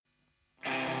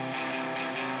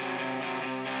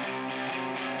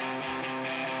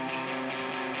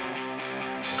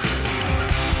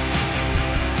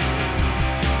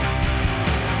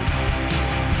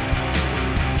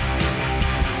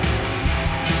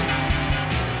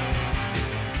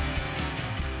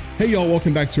Hey, y'all,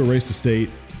 welcome back to Erase the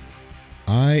State.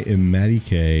 I am Matty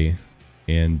K,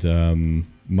 and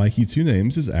Mikey Two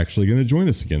Names is actually going to join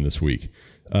us again this week.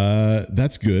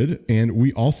 That's good. And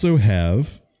we also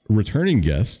have a returning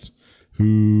guest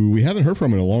who we haven't heard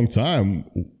from in a long time,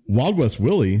 Wild West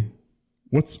Willie.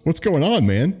 What's going on,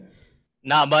 man?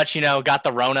 Not much, got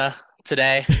the Rona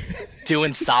today.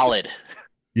 Doing solid.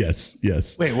 Yes.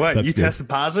 Wait, what? That's you good. tested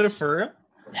positive for real?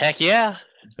 Heck yeah.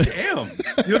 Damn.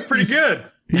 You look pretty good.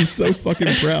 He's so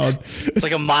fucking proud. It's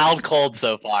like a mild cold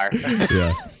so far.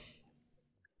 Yeah.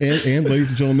 And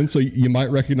ladies and gentlemen, so you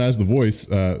might recognize the voice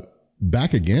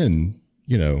back again,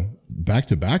 back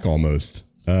to back almost.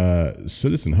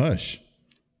 Citizen Hush.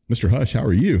 Mr. Hush, how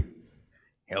are you?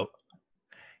 Yo.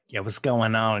 Yeah, what's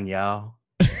going on, y'all?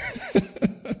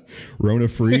 Rona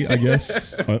free, I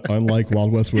guess, unlike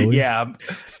Wild West Willie. Yeah.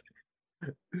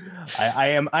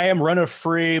 I am runner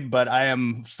free, but I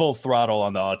am full throttle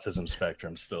on the autism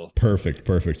spectrum still. Perfect.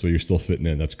 So you're still fitting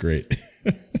in. That's great.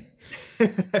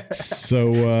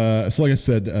 So like I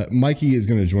said, Mikey is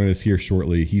going to join us here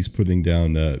shortly. He's putting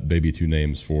down baby two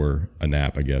names for a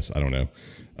nap, I guess. I don't know.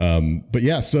 But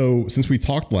yeah, so since we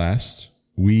talked last,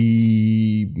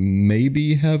 we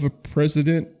maybe have a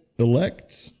president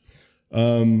elect,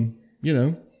 to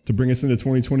bring us into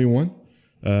 2021.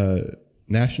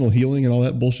 National healing and all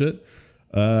that bullshit.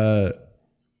 What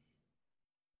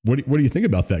do you think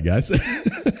about that, guys?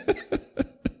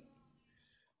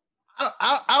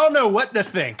 I don't know what to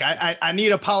think. I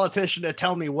need a politician to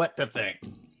tell me what to think.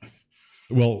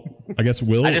 Well, I guess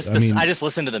Will. I just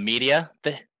listen to the media.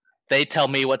 They tell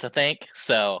me what to think.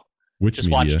 So which just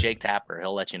media? watch Jake Tapper.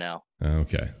 He'll let you know.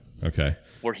 Okay.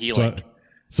 We're healing.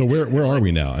 So where are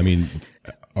we now? I mean,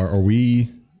 are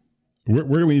we?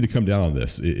 Where do we need to come down on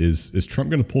this? Is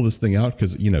Trump going to pull this thing out?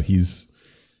 Because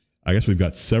I guess we've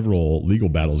got several legal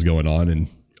battles going on in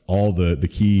all the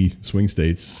key swing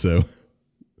states. So,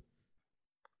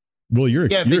 Will, you're a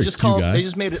Q guy. They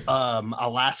just made it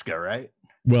Alaska, right?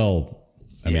 Well,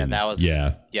 I mean, that was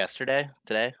yesterday,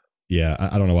 today. Yeah,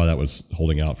 I don't know why that was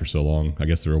holding out for so long. I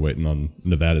guess they were waiting on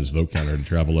Nevada's vote counter to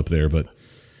travel up there, but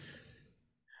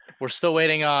We're still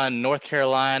waiting on North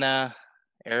Carolina,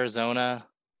 Arizona,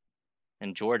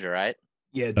 and Georgia, right?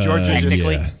 Yeah, Georgia.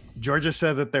 Technically. Georgia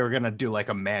said that they were going to do like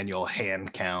a manual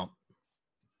hand count.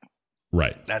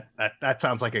 Right. That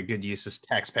sounds like a good use of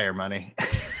taxpayer money.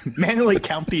 Manually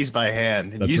count these by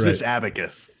hand and use this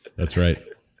abacus. That's right.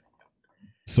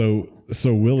 So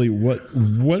Willie,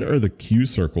 what are the Q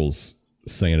circles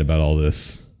saying about all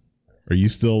this? Are you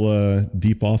still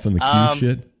deep off in the Q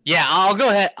shit? Yeah, I'll go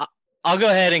ahead. I'll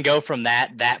go ahead and go from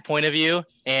that point of view,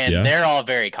 and they're all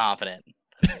very confident.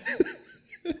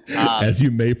 As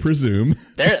you may presume.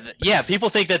 People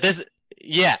think that this.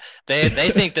 Yeah, they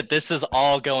think that this is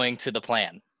all going to the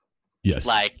plan. Yes,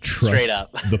 like trust straight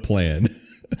up the plan.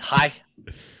 Hi.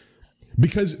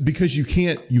 Because you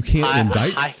can't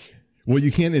indict. Well,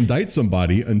 you can't indict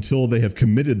somebody until they have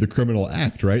committed the criminal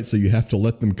act, right? So you have to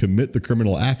let them commit the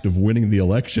criminal act of winning the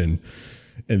election,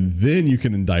 and then you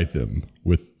can indict them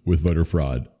with voter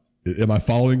fraud. Am I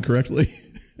following correctly?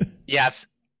 Yeah.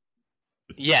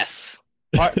 Yes.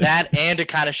 That and to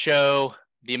kind of show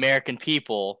the American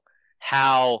people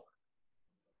how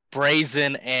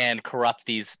brazen and corrupt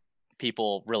these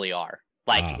people really are.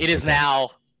 Like it is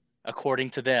now,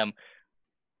 according to them,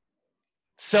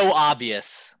 so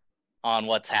obvious on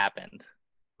what's happened.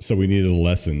 So we needed a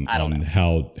lesson on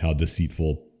how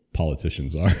deceitful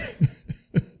politicians are.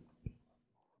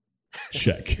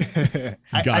 Check.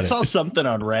 I saw something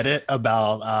on Reddit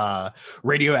about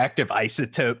radioactive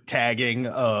isotope tagging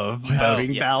of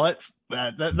voting ballots.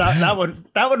 That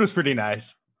one was pretty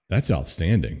nice. That's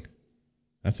outstanding.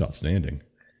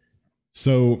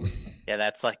 So yeah,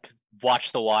 that's like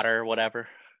watch the water, whatever.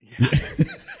 I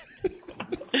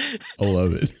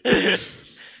love it.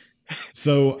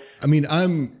 So I mean, I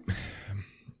don't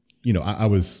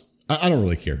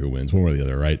really care who wins, one way or the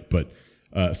other, right? But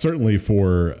certainly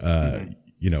for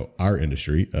our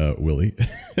industry, Willie,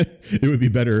 it would be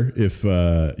better if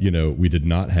we did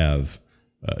not have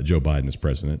Joe Biden as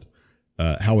president.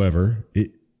 However,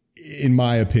 in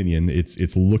my opinion,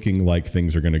 it's looking like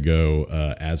things are going to go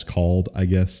as called, I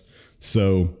guess.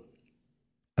 So,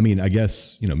 I mean, I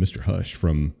guess Mr. Hush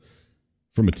from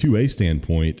a 2A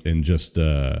standpoint and just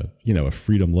a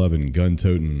freedom loving, gun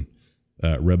toting,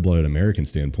 red blooded American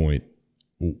standpoint.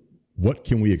 What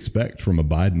can we expect from a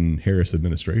Biden-Harris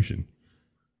administration?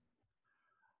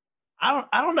 I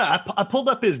don't know. I pulled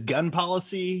up his gun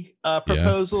policy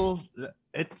proposal. Yeah.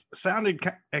 It sounded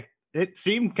it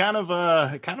seemed kind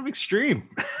of extreme.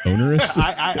 Onerous.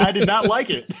 I did not like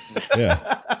it.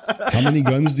 Yeah. How many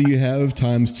guns do you have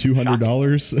times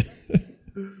 $200?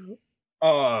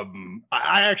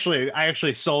 I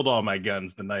actually sold all my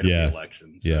guns the night of the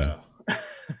election. So. Yeah.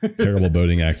 Terrible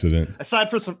boating accident. Aside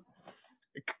from some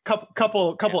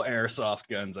couple airsoft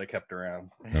guns I kept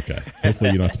around. Okay.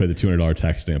 Hopefully you don't have to pay the $200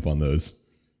 tax stamp on those.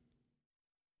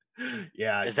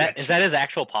 Yeah. Is that his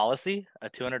actual policy? A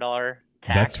 $200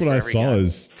 tax? That's what I saw gun?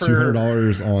 Is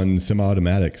 $200 on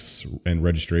semi-automatics and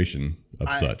registration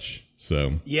of such.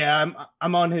 So yeah,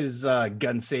 I'm on his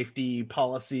gun safety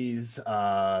policies.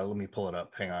 Let me pull it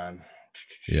up. Hang on.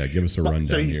 Yeah, give us a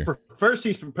rundown here. First,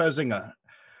 he's proposing a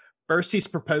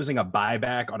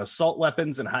buyback on assault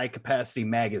weapons and high capacity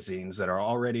magazines that are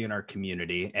already in our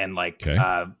community. And like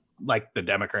the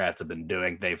Democrats have been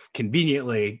doing, they've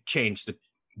conveniently changed the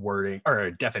wording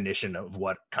or definition of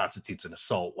what constitutes an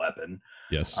assault weapon.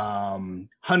 Yes. Hold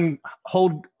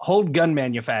gun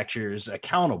manufacturers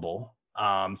accountable.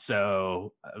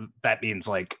 So that means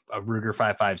like a Ruger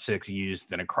 5.56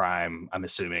 used in a crime. I'm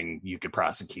assuming you could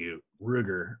prosecute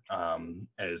Ruger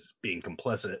as being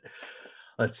complicit.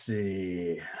 Let's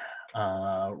see.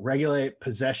 Regulate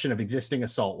possession of existing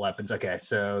assault weapons. Okay,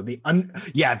 so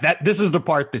this is the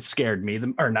part that scared me,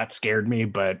 or not scared me,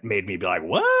 but made me be like,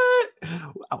 what?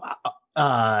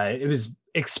 It was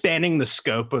expanding the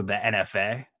scope of the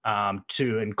NFA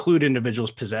to include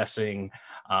individuals possessing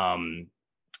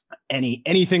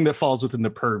anything that falls within the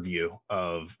purview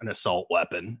of an assault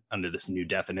weapon under this new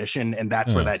definition, and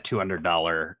that's where that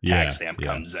 $200 tax stamp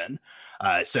comes in.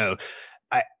 So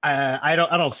I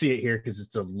don't see it here because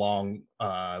it's a long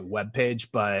web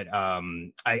page, but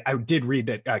I did read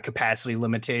that capacity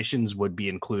limitations would be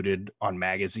included on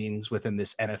magazines within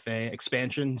this NFA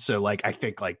expansion. So like I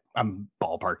think like I'm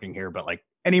ballparking here, but like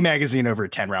any magazine over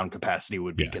 10 round capacity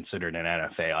would be considered an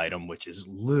NFA item, which is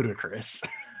ludicrous.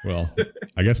 Well,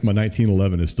 I guess my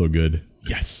 1911 is still good.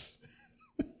 Yes.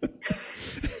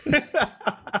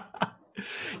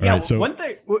 Yeah, right, so one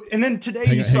thing, and then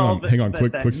today you saw. Hang on,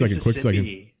 quick second.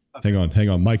 Okay. Hang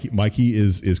on. Mikey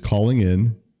is calling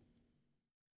in.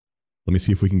 Let me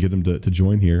see if we can get him to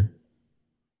join here.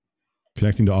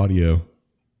 Connecting to audio.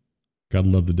 Gotta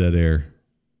love the dead air.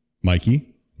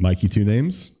 Mikey, two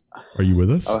names. Are you with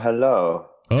us? Oh, hello.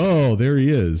 Oh, there he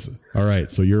is. All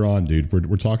right, so you're on, dude.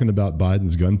 We're talking about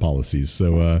Biden's gun policies.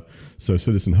 So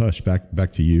Citizen Hush,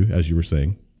 back to you as you were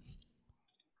saying.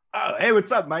 Oh, hey,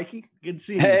 what's up, Mikey? Good to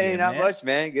see you. Hey, again, not much,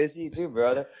 man. Good to see you too,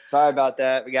 brother. Sorry about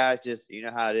that. We guys just, you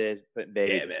know how it is, putting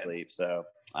baby to sleep. So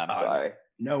I'm sorry.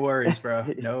 No worries, bro.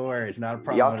 No worries. Not a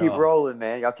problem. Y'all keep rolling,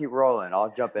 man. Y'all keep rolling.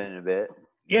 I'll jump in a bit.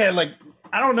 Yeah, like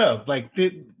I don't know. Like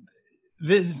there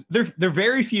are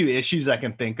very few issues I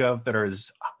can think of that are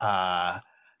as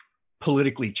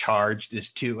politically charged as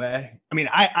 2A. I mean,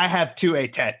 I have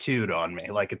 2A tattooed on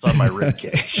me, like it's on my rib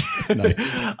cage.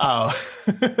 Nice.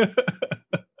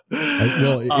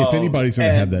 Well, if anybody's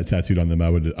going to have that tattooed on them, I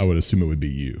would assume it would be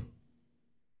you.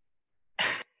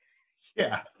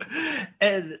 Yeah.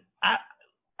 And I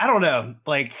don't know,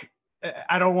 like,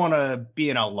 I don't want to be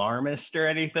an alarmist or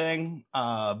anything,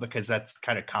 because that's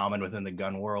kind of common within the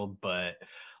gun world, but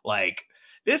like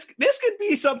this could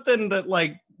be something that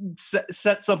like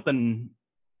set something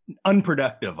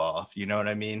unproductive off, you know what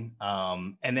I mean?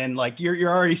 And then like you're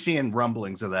already seeing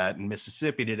rumblings of that in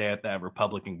Mississippi today at that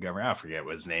Republican governor. I forget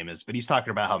what his name is, but he's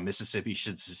talking about how Mississippi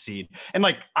should secede. And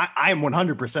like I am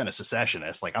 100% a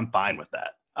secessionist. Like I'm fine with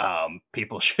that.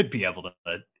 People should be able to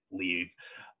leave,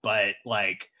 but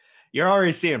like you're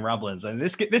already seeing rumblings, and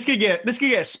this could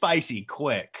get spicy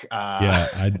quick.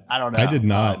 I don't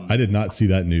know. I did not see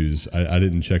that news. I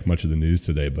didn't check much of the news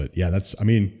today, but yeah, I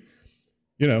mean,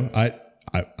 you know,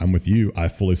 I'm with you. I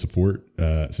fully support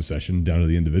secession down to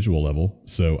the individual level.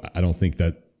 So I don't think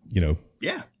that, you know,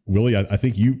 Willie, I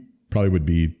think you probably would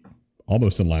be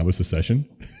almost in line with secession,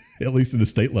 at least at a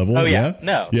state level. Oh yeah.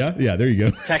 No. Yeah. There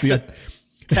you go.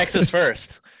 Texas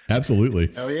first.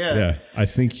 Absolutely. Oh yeah. Yeah. I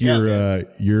think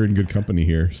you're in good company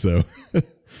here. So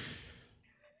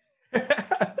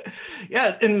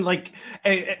yeah, and like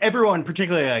everyone,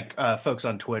 particularly like folks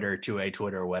on Twitter, 2A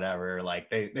Twitter or whatever,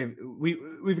 like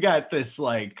we've got this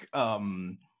like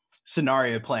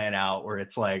scenario playing out where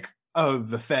it's like, oh,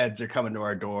 the feds are coming to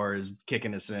our doors,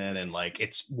 kicking us in, and like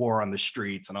it's war on the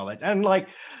streets and all that. And like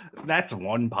that's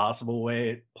one possible way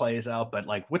it plays out, but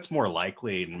like what's more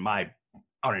likely, in my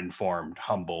uninformed,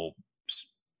 humble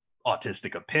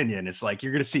autistic opinion. It's like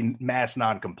you're going to see mass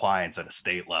non-compliance at a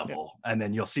state level, and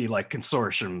then you'll see like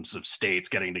consortiums of states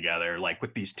getting together, like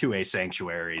with these 2A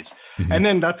sanctuaries, and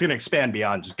then that's going to expand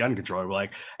beyond just gun control. We're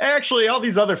like, actually, all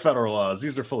these other federal laws,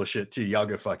 these are full of shit too. Y'all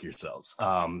go fuck yourselves.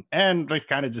 And like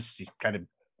kind of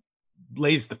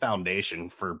lays the foundation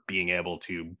for being able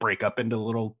to break up into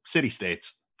little city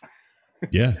states.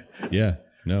 Yeah.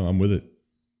 No, I'm with it.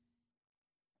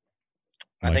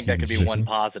 I think that could be one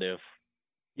positive.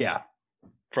 Yeah.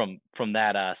 From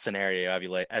that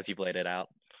scenario as you've laid it out.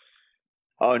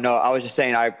 Oh no, I was just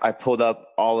saying I pulled up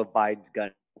all of Biden's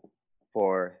gun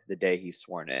for the day he's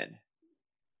sworn in.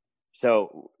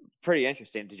 So pretty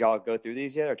interesting. Did y'all go through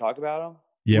these yet or talk about them?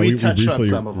 Yeah, we touched on briefly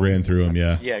some of them. ran through them.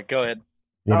 Yeah. Yeah, go ahead.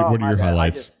 What are your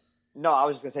highlights? I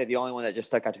was just gonna say the only one that just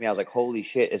stuck out to me. I was like, holy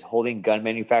shit, is holding gun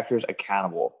manufacturers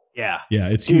accountable. Yeah. Yeah,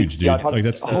 it's huge, dude. Like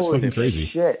that's fucking crazy.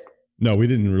 Shit. No, we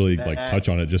didn't really like touch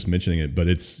on it, just mentioning it, but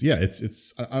it's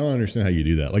I don't understand how you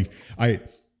do that. Like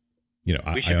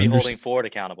we should be holding Ford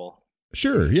accountable.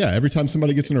 Sure. Yeah. Every time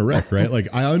somebody gets in a wreck, right? Like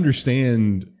I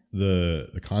understand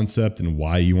the concept and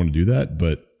why you want to do that,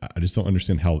 but I just don't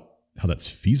understand how that's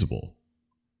feasible.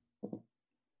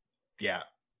 Yeah.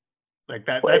 Like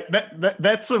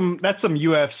that's some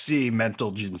UFC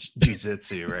mental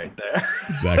jiu-jitsu right there.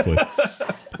 Exactly.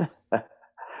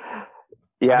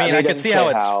 Yeah. I mean, I can see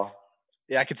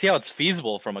I can see how it's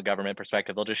feasible from a government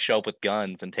perspective. They'll just show up with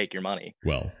guns and take your money.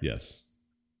 Well, yes.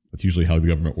 That's usually how the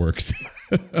government works.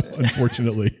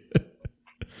 Unfortunately.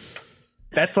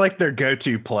 That's like their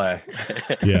go-to play.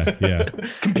 Yeah.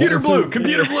 Computer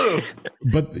blue.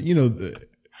 But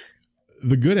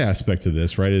the good aspect of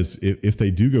this, right, is if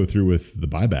they do go through with the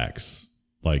buybacks,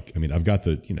 like, I mean, I've got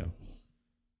the,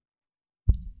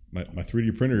 my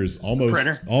 3D printer is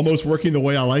almost working the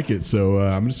way I like it. So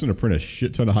I'm just going to print a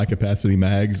shit ton of high capacity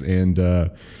mags and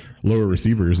lower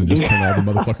receivers and just turn all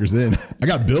the motherfuckers in. I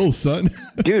got bills, son.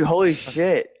 Dude, holy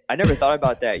shit. I never thought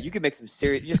about that. You could make some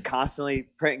serious, just constantly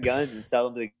print guns and sell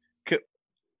them to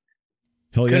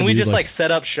Hell yeah, Can we dude, just like set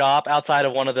up shop outside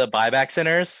of one of the buyback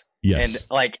centers? Yes. And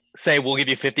like say we'll give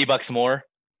you $50 more.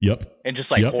 Yep. And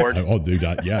just like hoard. Oh, dude,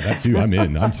 yeah, that too. I'm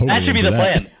in. I'm totally. That should be the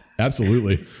plan.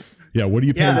 Absolutely. Yeah. What are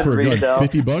you paying for a gun?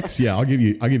 $50? Yeah, I'll give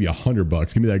you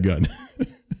 $100. Give me that gun.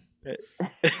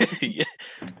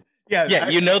 Yeah.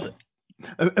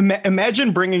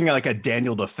 Imagine bringing like a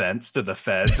Daniel Defense to the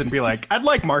feds and be like, I'd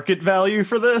like market value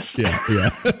for this. Yeah.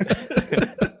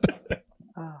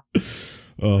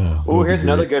 Oh, here's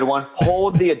another good one.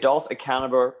 Hold the adults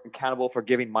accountable for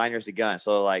giving minors a gun.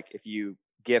 So like if you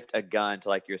gift a gun to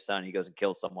like your son, he goes and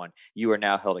kills someone, you are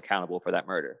now held accountable for that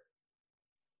murder.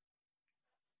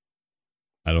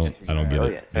 I don't get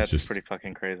it. That's just pretty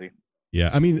fucking crazy.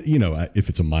 Yeah. I mean, if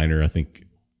it's a minor, I think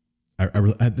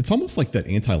it's almost like that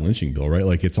anti-lynching bill, right?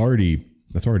 Like that's already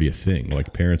a thing.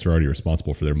 Like parents are already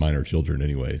responsible for their minor children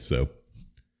anyway. So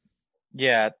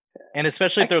yeah. And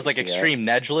especially if there's like extreme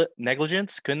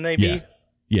negligence, couldn't they be?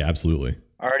 Yeah, absolutely.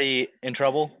 Already in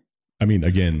trouble? I mean,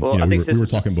 again, we were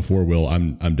talking before, Will.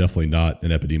 I'm definitely not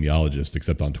an epidemiologist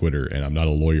except on Twitter, and I'm not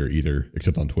a lawyer either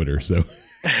except on Twitter. So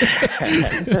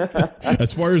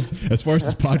as far as this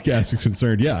podcast is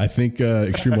concerned, I think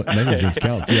extreme negligence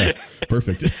counts. Yeah,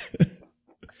 perfect.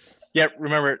 Yeah,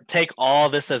 remember, take all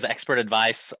this as expert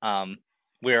advice.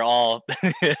 We're all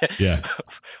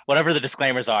whatever the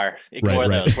disclaimers are, ignore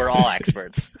those. We're all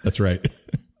experts. That's right.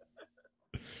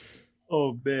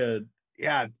 Oh man.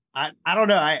 Yeah. I don't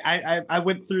know. I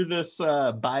went through this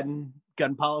Biden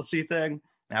gun policy thing.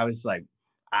 And I was like,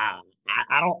 I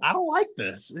don't like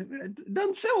this. It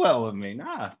doesn't sit well with me.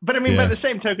 Nah. But I mean, by the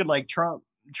same token, like Trump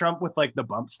with like the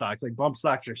bump stocks, like bump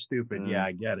stocks are stupid. Yeah,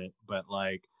 I get it. But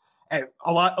like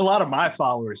a lot of my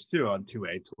followers too on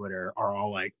 2A Twitter are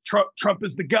all like, Trump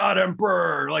is the God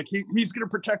Emperor. Like he's gonna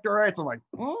protect our rights. I'm like,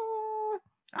 I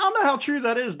don't know how true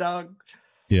that is, dog.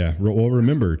 Yeah. Well,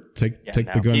 remember, take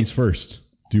the guns first.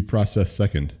 Due process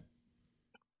second.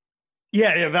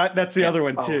 Yeah, that's the other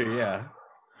one too. Yeah.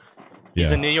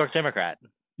 He's a New York Democrat.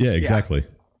 Yeah, exactly.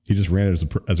 He just ran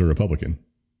as a Republican.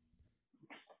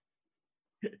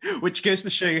 Which goes to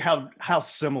show you how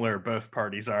similar both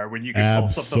parties are when you can pull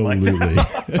something like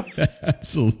that.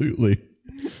 Absolutely.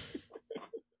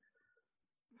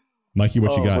 Mikey,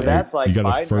 what you got? Well, that's like you got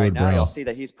Biden a furrowed right now. brow. You'll see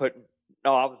that he's putting.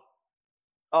 I'm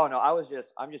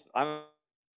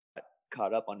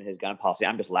caught up on his gun policy.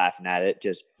 I'm just laughing at it.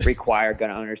 Just require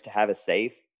gun owners to have a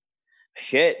safe.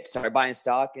 Shit, start buying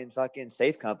stock in fucking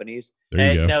safe companies.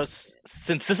 There you go. Now,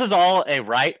 since this is all a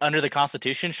right under the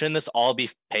Constitution, shouldn't this all be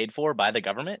paid for by the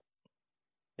government?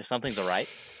 If something's a right?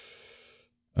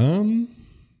 I don't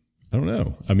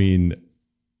know. I mean,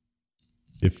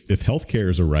 if healthcare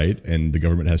is a right and the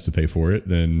government has to pay for it,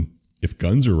 then if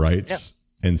guns are rights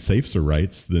and safes are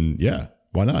rights, then yeah,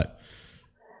 why not?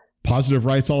 Positive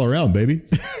rights all around, baby.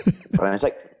 But it's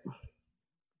like,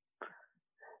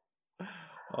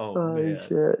 oh man.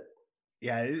 Shit.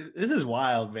 Yeah, this is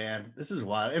wild, man. This is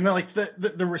wild. And then like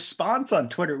the response on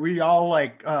Twitter, were you all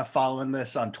like following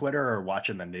this on Twitter or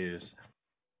watching the news?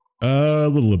 A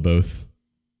little of both.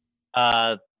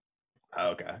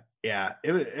 Okay. Yeah,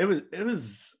 it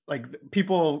was like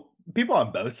people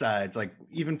on both sides, like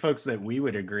even folks that we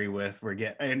would agree with were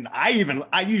and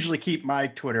I usually keep my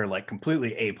Twitter like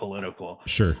completely apolitical.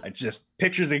 Sure. It's just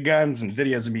pictures of guns and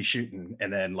videos of me shooting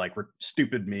and then like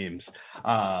stupid memes.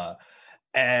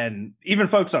 And even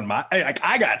folks on my, like,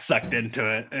 I got sucked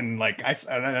into it, and like I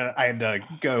had to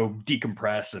go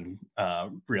decompress and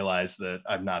realize that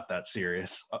I'm not that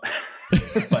serious.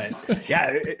 But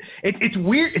yeah, it's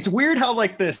weird. It's weird how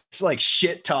like this like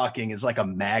shit talking is like a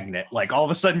magnet. Like all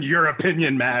of a sudden your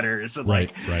opinion matters. And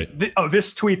right.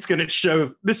 This tweet's gonna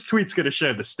show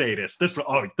the status. This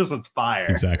one's fire.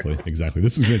 Exactly.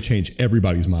 This is gonna change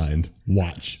everybody's mind.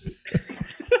 Watch.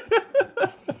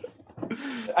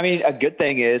 I mean, a good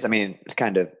thing is, I mean, it's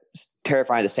kind of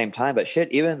terrifying at the same time, but shit,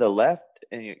 even the left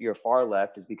and your far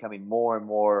left is becoming more and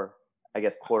more, I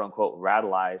guess, quote unquote,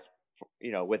 radicalized,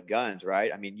 with guns,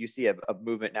 right? I mean, you see a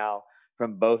movement now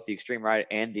from both the extreme right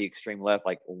and the extreme left,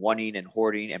 like wanting and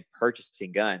hoarding and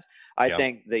purchasing guns. I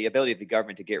think the ability of the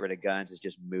government to get rid of guns is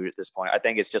just moot at this point. I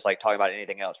think it's just like talking about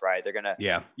anything else, right? They're going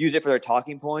to use it for their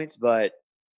talking points, but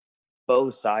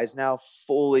both sides now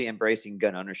fully embracing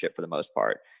gun ownership for the most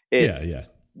part. It's,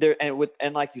 there,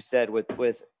 and like you said, with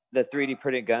the 3D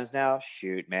printed guns now,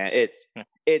 shoot, man,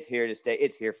 it's here to stay.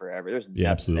 It's here forever. There's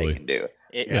nothing they can do.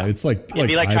 It's like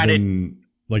Ivan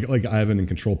and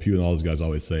Control Pew and all those guys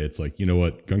always say. It's like, you know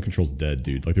what, gun control's dead,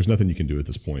 dude. Like, there's nothing you can do at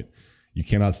this point. You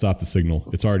cannot stop the signal.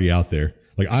 It's already out there.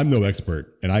 Like, I'm no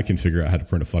expert, and I can figure out how to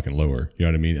print a fucking lower. You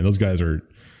know what I mean? And those guys are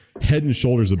head and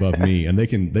shoulders above me, and they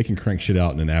can crank shit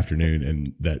out in an afternoon,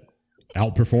 and that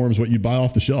outperforms what you buy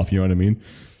off the shelf. You know what I mean?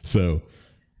 So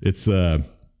it's I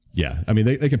mean,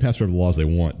 they can pass whatever laws they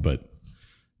want, but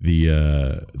the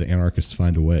anarchists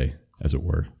find a way, as it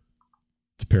were,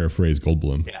 to paraphrase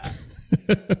Goldblum. Yeah.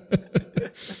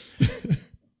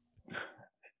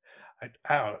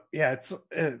 It's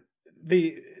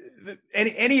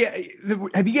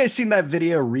have you guys seen that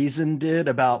video Reason did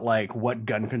about like what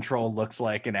gun control looks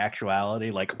like in actuality?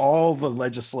 Like all the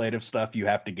legislative stuff you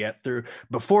have to get through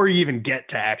before you even get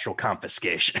to actual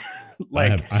confiscation.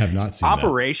 Like I have not seen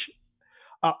Operation.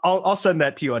 I'll send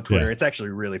that to you on Twitter. Yeah. It's actually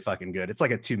really fucking good. It's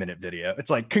like a 2-minute video. It's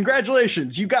like,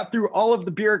 congratulations, you got through all of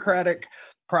the bureaucratic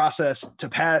process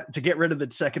to get rid of the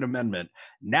Second Amendment.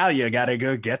 Now you got to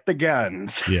go get the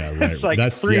guns. Yeah, right. It's like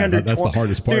that's the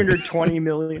hardest part. 320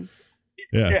 million.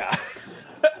 Yeah.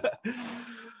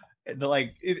 And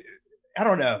like I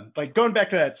don't know. Like going back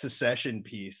to that secession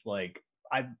piece,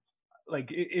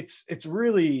 it's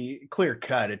really clear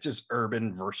cut. It's just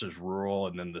urban versus rural,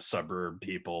 and then the suburb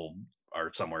people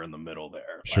are somewhere in the middle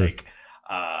there. Sure. Like,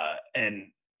 and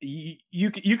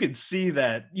you could see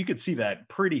that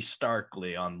pretty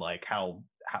starkly on like how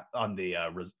on the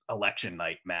election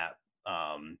night map.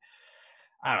 I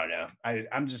don't know.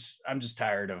 I'm just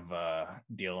tired of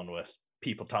dealing with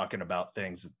people talking about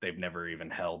things that they've never even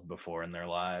held before in their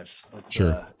lives.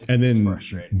 Sure. And then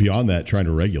beyond that, trying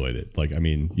to regulate it. Like, I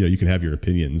mean, you can have your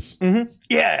opinions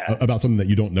about something that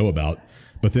you don't know about,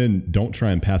 but then don't try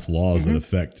and pass laws that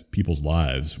affect people's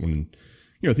lives when,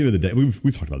 at the end of the day,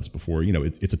 we've talked about this before,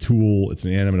 it's a tool, it's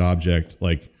an inanimate object.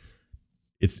 Like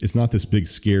it's not this big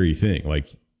scary thing. Like,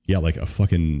 like a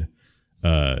fucking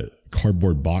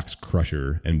cardboard box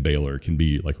crusher and baler can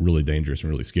be like really dangerous and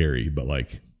really scary, but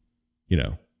like, it's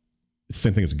the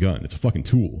same thing as a gun. It's a fucking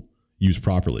tool used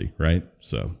properly, right?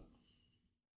 So,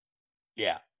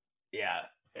 yeah,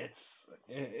 it's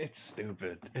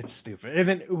stupid. It's stupid. And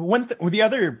then the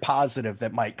other positive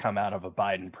that might come out of a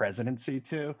Biden presidency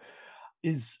too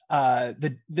is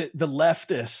the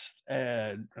leftists,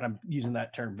 and I'm using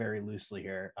that term very loosely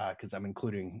here because I'm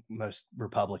including most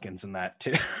Republicans in that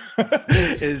too.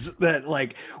 Is that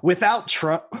like without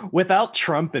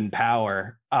Trump in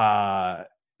power,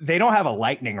 they don't have a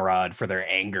lightning rod for their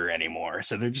anger anymore.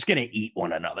 So they're just going to eat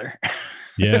one another.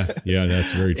 Yeah,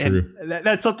 that's very true.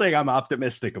 That's something I'm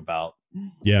optimistic about.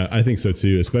 Yeah, I think so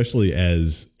too, especially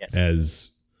as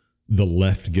the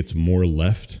left gets more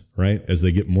left, right? As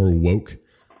they get more woke.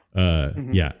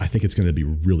 Yeah, I think it's going to be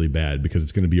really bad because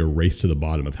it's going to be a race to the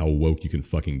bottom of how woke you can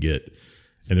fucking get.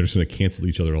 And they're just going to cancel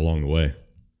each other along the way.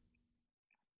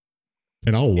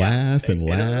 And I'll laugh and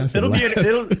laugh.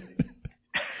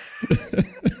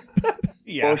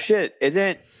 Yeah. Well, shit.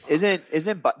 Didn't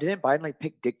Biden like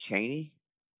pick Dick Cheney?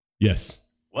 Yes.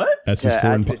 What? As his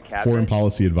foreign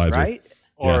policy advisor. Right?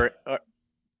 Or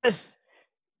This.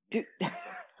 Dude.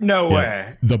 No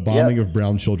way. The bombing of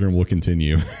brown children will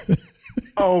continue.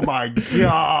 Oh my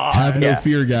God. Have no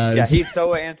fear, guys. Yeah, he's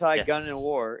so anti-gun and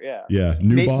war. Yeah. Yeah.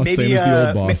 New boss, same as the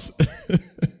old boss.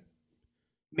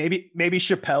 Maybe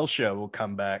Chappelle Show will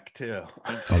come back too.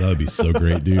 Oh, that would be so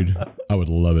great, dude. I would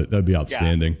love it. That'd be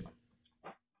outstanding.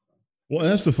 Well, and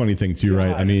that's the funny thing too,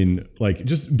 right? I mean, like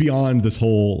just beyond this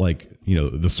whole, like, you know,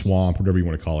 the swamp, whatever you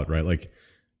want to call it, right? Like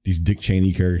these Dick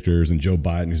Cheney characters and Joe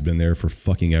Biden, who's been there for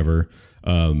fucking ever,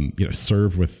 you know,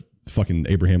 served with fucking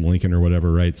Abraham Lincoln or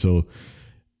whatever, right? So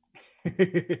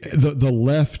the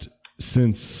left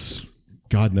since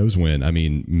God knows when, I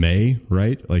mean, May,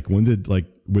 right? Like when did, like,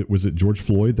 was it George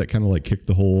Floyd that kind of like kicked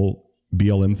the whole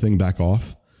BLM thing back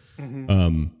off?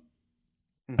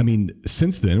 I mean,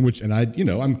 since then, and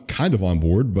I'm kind of on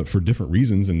board, but for different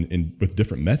reasons and with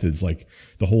different methods, like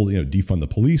the whole, you know, defund the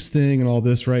police thing and all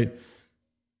this, right?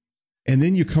 And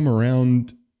then you come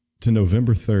around to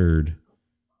November 3rd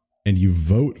and you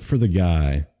vote for the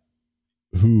guy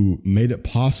who made it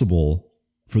possible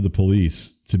for the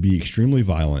police to be extremely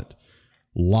violent,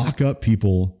 lock up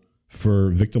people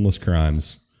for victimless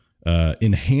crimes,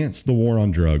 enhance the war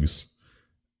on drugs.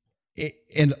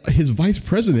 And his vice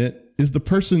president is the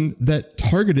person that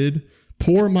targeted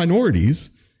poor minorities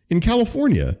in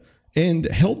California and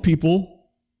held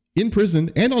people in prison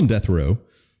and on death row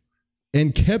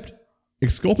and kept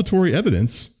exculpatory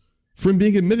evidence from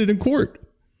being admitted in court.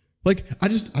 Like, I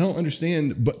don't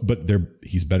understand, but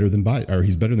he's better than Biden, or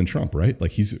he's better than Trump, right?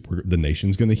 Like the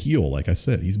nation's going to heal. Like I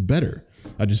said, he's better.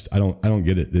 I don't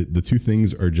get it. The two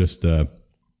things are just,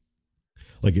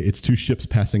 like it's two ships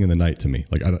passing in the night to me.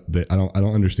 Like I don't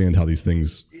understand how these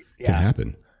things can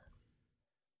happen.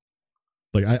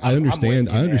 Like I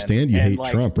understand you hate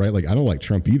Trump, right? Like I don't like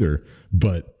Trump either,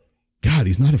 but God,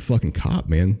 he's not a fucking cop,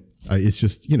 man. It's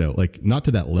just, you know, like not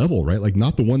to that level, right? Like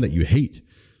not the one that you hate.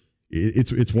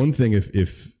 It's one thing if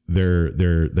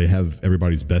they have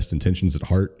everybody's best intentions at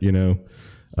heart, you know.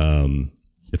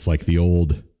 It's like the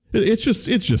old. It's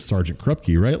just Sergeant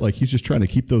Krupke, right? Like he's just trying to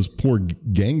keep those poor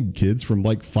gang kids from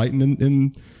like fighting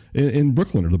in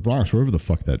Brooklyn or the Bronx, wherever the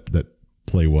fuck that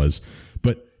play was.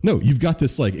 But no, you've got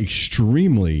this like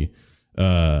extremely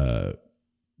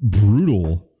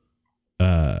brutal,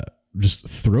 just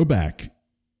throwback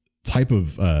type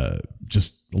of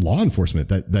just law enforcement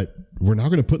that we're now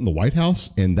going to put in the White House,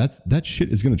 and that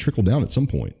shit is going to trickle down at some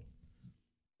point.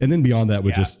 And then beyond that,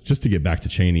 with just to get back to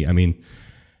Cheney, I mean,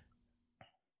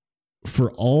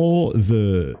 for all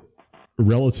the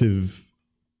relative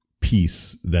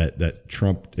peace that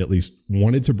Trump at least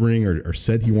wanted to bring or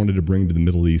said he wanted to bring to the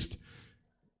Middle East,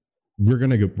 we're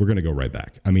gonna go right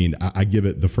back. I mean, I give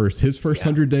it his first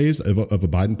 100 days of a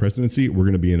Biden presidency, we're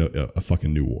gonna be in a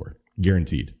fucking new war,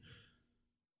 guaranteed.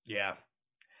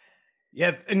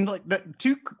 Yeah, and like that,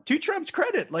 to Trump's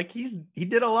credit, like he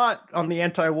did a lot on the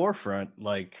anti-war front.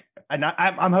 Like, and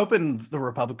I'm hoping the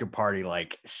Republican Party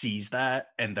like sees that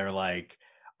and they're like,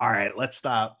 all right, let's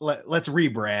stop, let's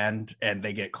rebrand, and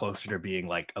they get closer to being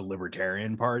like a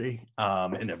libertarian party,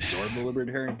 and absorb the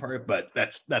libertarian party. But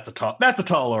that's a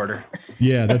tall order.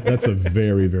 Yeah, that's a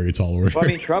very, very tall order. Well, I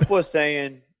mean, Trump was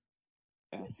saying.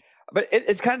 But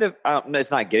it's kind of,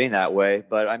 it's not getting that way.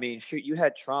 But I mean, shoot, you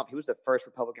had Trump. He was the first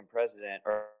Republican president,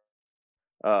 or,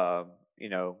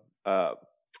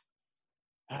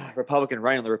 Republican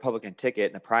running on the Republican ticket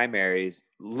in the primaries,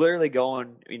 literally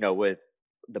going, you know, with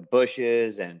the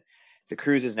Bushes and the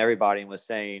Cruzes and everybody, and was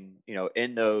saying, you know,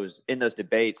 in those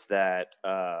debates that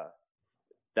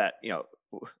you know,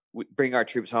 we bring our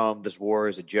troops home. This war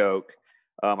is a joke.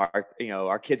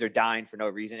 Our kids are dying for no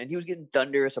reason, and he was getting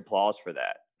thunderous applause for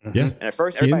that. Yeah, and at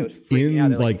first everybody was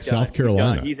freaking out. Like South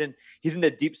Carolina, he's in the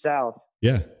deep South.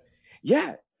 Yeah,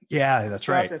 that's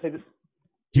right.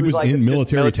 He was like, in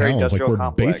military towns, like where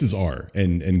complex. Bases are,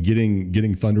 and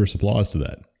getting thunderous applause to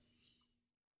that.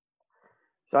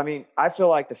 So I mean, I feel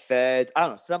like the feds. I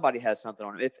don't know. Somebody has something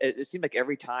on him. It seemed like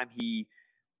every time he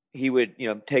would, you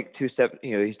know, take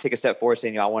he'd take a step forward,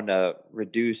 saying, you know, I want to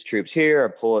reduce troops here or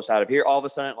pull us out of here. All of a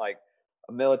sudden, like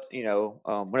whenever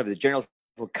the generals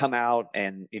would come out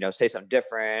and, you know, say something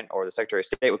different, or the Secretary of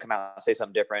State would come out and say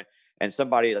something different, and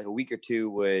somebody like a week or two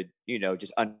would, you know,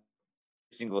 just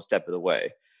single step of the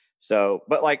way. So,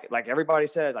 but like everybody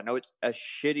says, I know it's a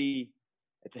shitty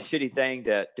thing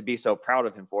to be so proud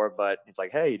of him for, but it's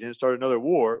like, hey, you didn't start another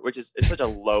war, which is such a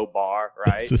low bar,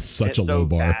 right? It's such a low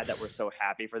bar. Bad that we're so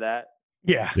happy for that.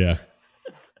 Yeah.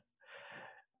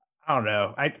 I don't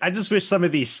know. I just wish some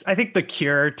of these. I think the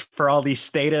cure for all these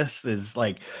status is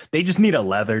like they just need a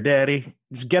leather daddy.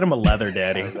 Just get them a leather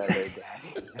daddy.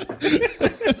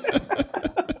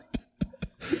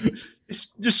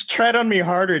 just tread on me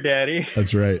harder, daddy.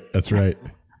 That's right. That's right.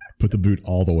 Put the boot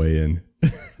all the way in.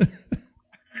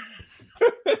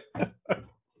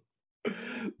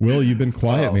 Will, you've been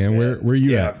quiet, man. Where are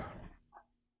you at?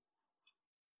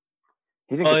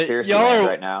 He's in conspiracy land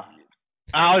right now.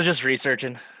 I was just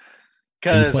researching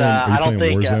because I don't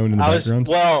think Warzone in the background?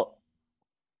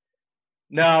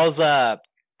 No, I was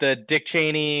the Dick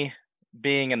Cheney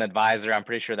being an advisor. I'm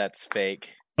pretty sure that's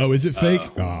fake. Oh, is it fake?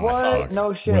 What? Fuck.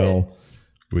 No shit. Well,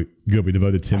 we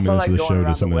devoted 10 minutes of the show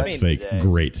to something that's fake. Today.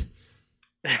 Great.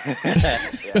 Yeah.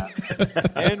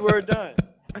 And we're done.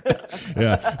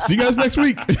 Yeah. See you guys next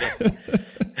week.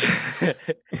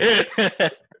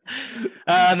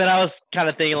 And then I was kind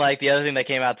of thinking like the other thing that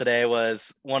came out today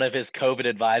was one of his COVID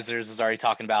advisors is already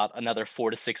talking about another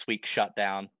 4 to 6 week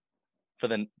shutdown for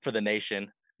the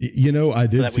nation. You know, I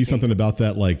did see something about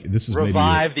that. Like this is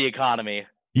revive the economy.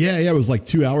 Yeah. It was like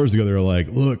 2 hours ago. They were like,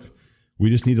 look, we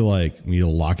just need to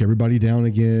lock everybody down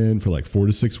again for like 4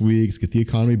 to 6 weeks, get the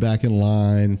economy back in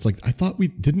line. It's like, I thought we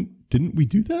didn't we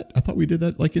do that? I thought we did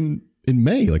that like in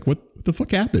May. Like what the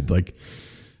fuck happened? Like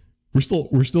we're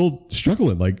still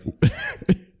struggling. Like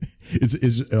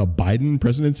is a Biden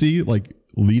presidency like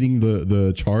leading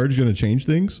the charge going to change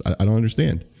things? I don't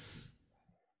understand.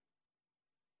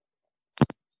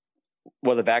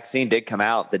 Well, the vaccine did come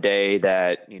out the day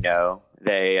that,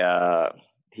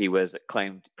 he was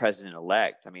claimed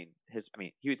president-elect. I mean,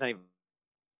 he was not even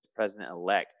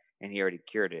president-elect, and he already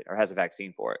cured it or has a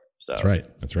vaccine for it. So That's right.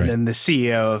 And then the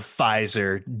CEO of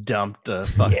Pfizer dumped a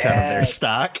fuck ton of their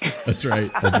stock. That's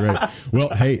right. Well,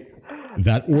 hey,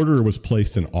 that order was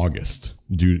placed in August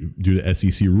due to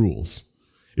SEC rules.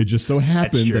 It just so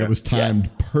happened that it was timed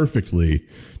perfectly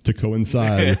to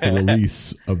coincide with the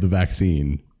release of the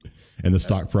vaccine and the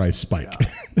stock price spike. Yeah.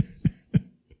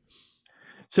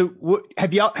 So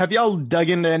have y'all dug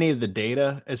into any of the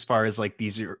data as far as like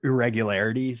these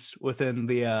irregularities within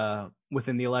the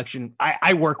election?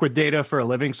 I work with data for a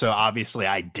living, so obviously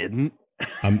I didn't.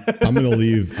 I'm gonna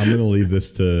leave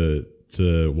this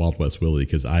to Wild West Willie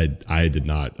because I did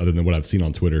not, other than what I've seen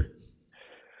on Twitter.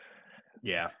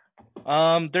 Yeah.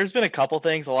 There's been a couple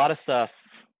things, a lot of stuff.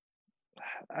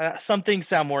 Some things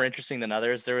sound more interesting than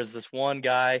others. There was this one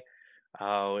guy.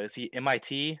 Oh, is he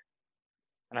MIT?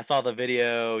 And I saw the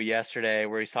video yesterday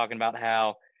where he's talking about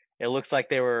how it looks like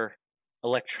they were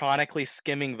electronically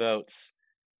skimming votes,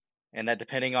 and that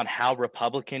depending on how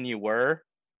Republican you were,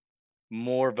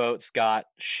 more votes got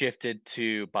shifted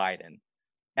to Biden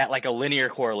at like a linear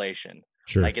correlation.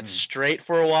 Sure. Like it's straight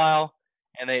for a while,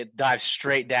 and they dive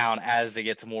straight down as it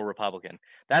gets more Republican.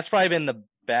 That's probably been the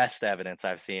best evidence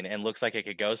I've seen, and looks like it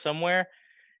could go somewhere.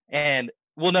 And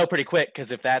we'll know pretty quick,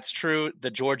 because if that's true,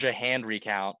 the Georgia hand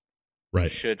recount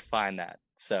should find that.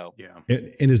 So yeah.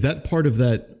 And is that part of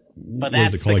that? But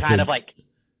that's the kind of like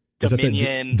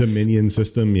Dominion Dominion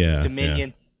system. Yeah.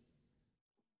 Dominion.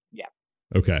 Yeah.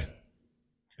 Okay.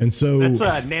 And so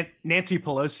that's Nancy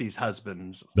Pelosi's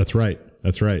husband's. That's right.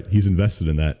 He's invested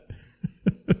in that.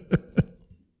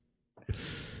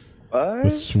 What? The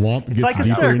swamp gets like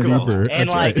deeper and deeper. And that's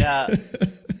like,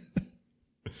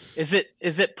 is it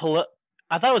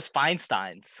I thought it was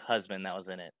Feinstein's husband that was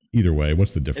in it. Either way,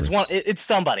 what's the difference? It's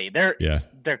somebody. They're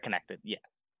connected. Yeah.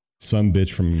 Some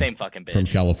bitch from same fucking bitch from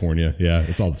California. Yeah,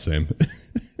 it's all the same.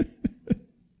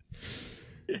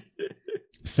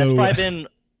 So that's probably been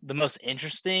the most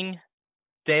interesting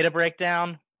data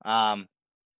breakdown.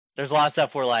 There's a lot of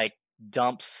stuff where like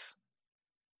dumps,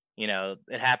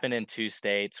 it happened in 2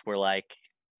 states where like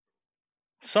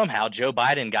somehow Joe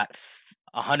Biden got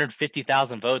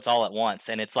 150,000 votes all at once,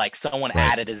 and it's like someone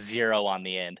added a 0 on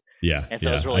the end. Yeah, and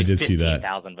so it's really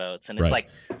 15,000 votes, and it's like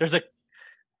there's a.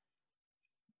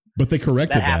 But they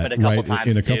corrected that a couple times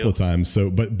in a couple of times.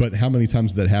 So, but how many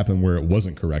times did that happen where it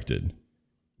wasn't corrected,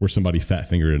 where somebody fat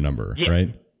fingered a number,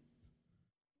 right?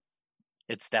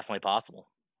 It's definitely possible.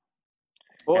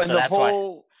 Well, and so the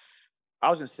whole. I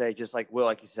was gonna say, just like Will,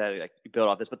 like you said, like you build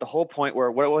off this, but the whole point where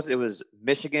it was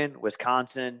Michigan,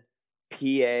 Wisconsin,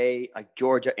 PA, like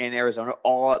Georgia and Arizona,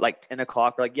 all at like 10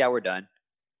 o'clock. We're like, yeah, we're done.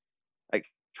 Like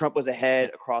Trump was ahead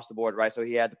across the board, right? So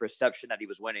he had the perception that he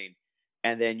was winning.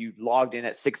 And then you logged in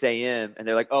at 6 a.m. and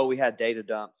they're like, oh, we had data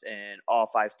dumps in all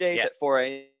 5 states at 4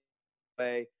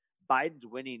 a.m. Biden's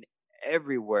winning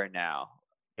everywhere now.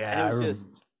 Yeah, and it was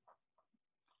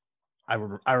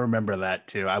I remember that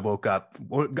too. I woke up,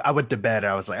 I went to bed.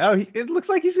 I was like, oh, it looks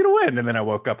like he's going to win. And then I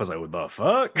woke up, I was like, what the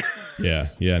fuck? Yeah,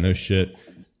 no shit.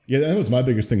 Yeah, that was my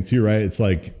biggest thing too, right? It's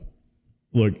like,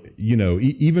 look,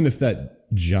 even if that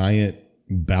giant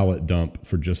ballot dump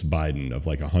for just Biden of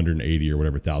like 180 or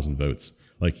whatever thousand votes,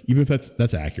 like even if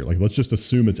that's accurate, like let's just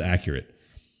assume it's accurate.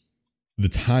 The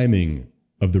timing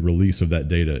of the release of that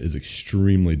data is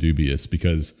extremely dubious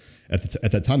because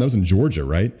at that time that was in Georgia,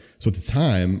 right? So at the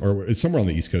time, or it's somewhere on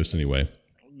the East Coast anyway.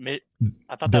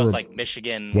 I thought that was like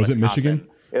Michigan. Was Wisconsin. it Michigan?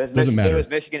 Doesn't matter. It was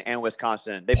Michigan and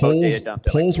Wisconsin. They both data dumped.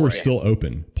 Polls were still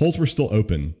open. Polls were still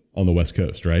open on the West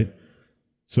Coast, right?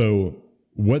 So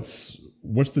what's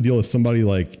the deal if somebody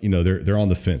like, they're on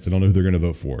the fence, they don't know who they're going to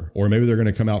vote for, or maybe they're going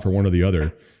to come out for one or the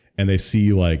other, and they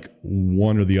see like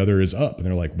one or the other is up, and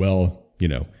they're like, well,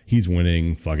 he's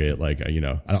winning. Fuck it. Like, I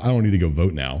don't need to go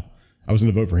vote now. I was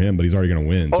going to vote for him, but he's already going to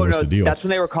win. So what's the deal? That's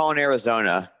when they were calling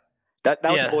Arizona. That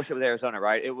was the bullshit with Arizona,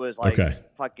 right? It was like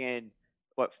fucking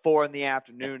 4 p.m.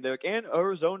 They're like, and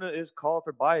Arizona is called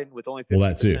for Biden with only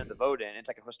 50% of the vote in. It's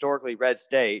like a historically red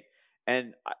state,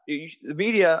 and the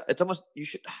media, it's almost you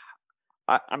should.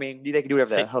 I mean, they can do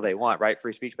whatever the hell they want, right?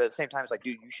 Free speech, but at the same time, it's like,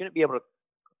 dude, you shouldn't be able to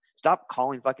stop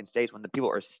calling fucking states when the people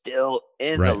are still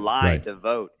in the line to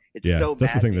vote. It's so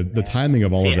that's the thing. The timing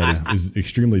of all of that is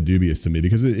extremely dubious to me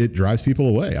because it drives people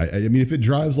away. I mean, if it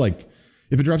drives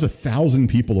 1,000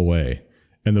 people away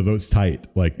and the vote's tight,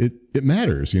 like it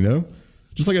matters,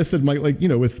 Just like I said, Mike, like,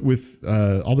 with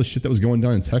all the shit that was going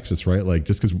down in Texas, right? Like,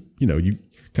 just because, you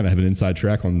kind of have an inside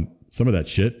track on some of that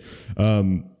shit.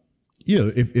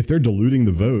 If they're diluting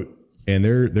the vote and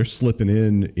they're slipping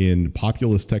in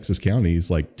populous Texas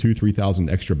counties, like 2,000-3,000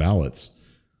 extra ballots,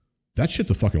 that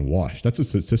shit's a fucking wash. That's a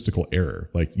statistical error.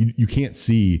 Like you can't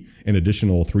see an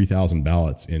additional 3,000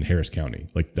 ballots in Harris County.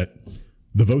 Like that,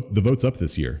 the vote's up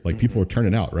this year. Like people are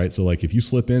turning out, right? So like if you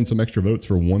slip in some extra votes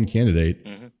for one candidate,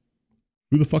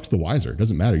 who the fuck's the wiser? It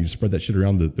doesn't matter. You just spread that shit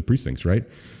around the precincts, right?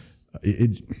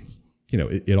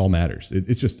 It all matters.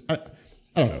 It's just I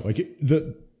don't know. Like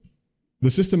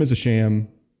the system is a sham.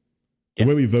 The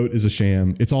way we vote is a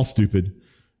sham. It's all stupid.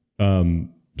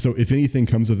 So if anything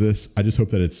comes of this, I just hope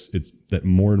that it's that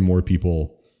more and more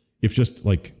people, if just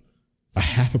like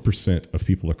 0.5% of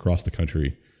people across the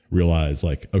country realize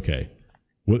like, okay,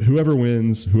 whoever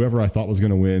wins, whoever I thought was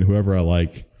going to win, whoever I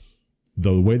like,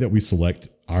 the way that we select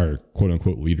our quote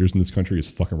unquote leaders in this country is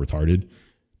fucking retarded.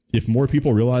 If more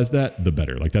people realize that, the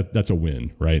better. Like that's a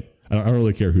win, right? I don't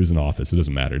really care who's in office. It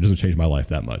doesn't matter. It doesn't change my life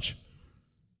that much.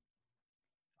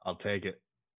 I'll take it.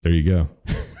 There you go.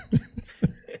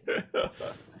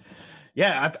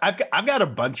 Yeah, I've got a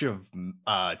bunch of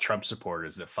Trump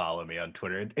supporters that follow me on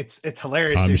Twitter. It's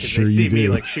hilarious I'm because sure they see me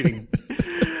do. like shooting,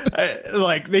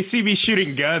 like they see me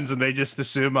shooting guns and they just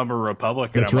assume I'm a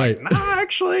Republican. That's I'm right. like, nah,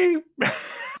 actually.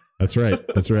 That's right.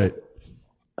 That's right.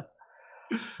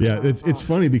 Yeah, it's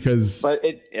funny because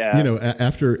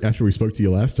after we spoke to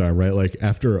you last time, right? Like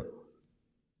after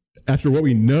what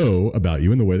we know about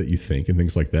you and the way that you think and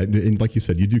things like that, and like you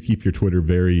said, you do keep your Twitter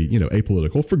very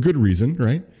apolitical for good reason,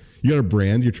 right? You got a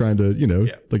brand you're trying to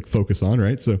like focus on,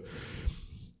 right? So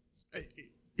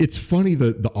it's funny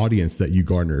the audience that you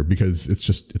garner because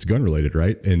it's gun related,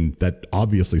 right? And that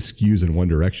obviously skews in one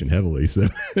direction heavily. So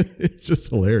it's just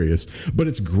hilarious. But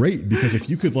it's great because if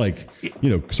you could like,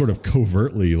 sort of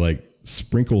covertly like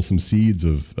sprinkle some seeds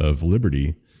of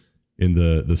liberty in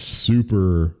the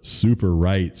super, super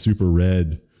right, super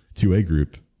red 2A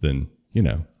group, then,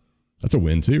 that's a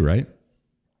win too, right?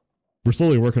 We're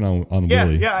slowly working on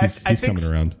Willie. Yeah, he's coming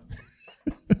around.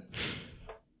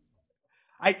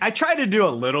 I try to do a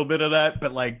little bit of that,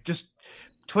 but like just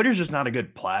Twitter's just not a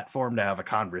good platform to have a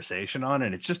conversation on,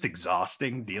 and it's just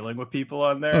exhausting dealing with people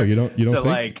on there. Oh, you don't think?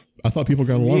 Like, I thought people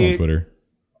got along on Twitter.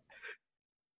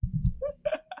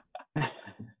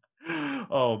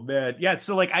 Oh man. Yeah.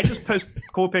 So like I just post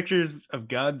cool pictures of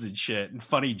guns and shit and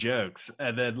funny jokes.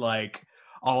 And then like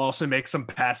I'll also make some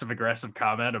passive aggressive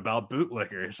comment about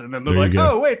bootlickers. And then they're like,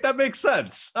 oh wait, that makes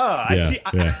sense. Oh, I see.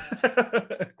 Yeah.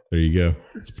 There you go.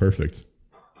 It's perfect.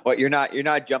 What, you're not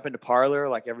jumping to Parler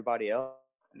like everybody else?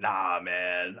 Nah,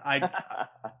 man. I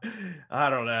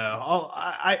don't know.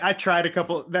 I tried a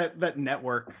couple. That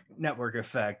network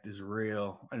effect is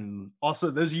real, and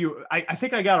also those of you. I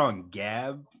think I got on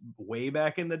Gab way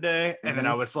back in the day, and then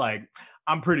I was like,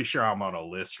 I'm pretty sure I'm on a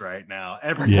list right now.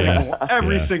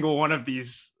 Every single one of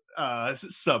these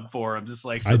sub forums is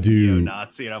like some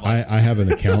neo-Nazi, and I'm like, I have an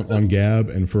account on Gab,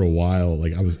 and for a while,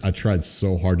 like I tried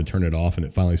so hard to turn it off, and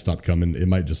it finally stopped coming. It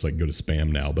might just like go to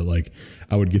spam now, but like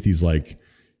I would get these like.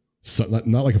 So,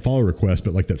 not like a follow request,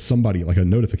 but like that somebody, like a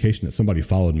notification that somebody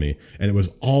followed me. And it was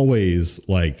always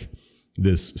like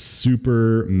this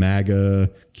super MAGA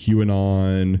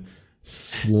QAnon,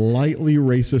 slightly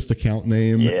racist account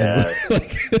name. Yeah.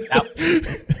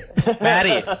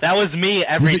 Maddie, that was me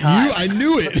every Was it time. you? I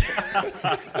knew it.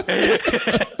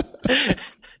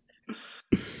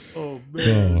 Oh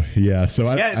man. Oh yeah. So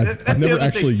I've never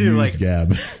actually used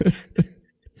Gab.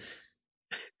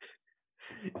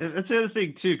 That's the other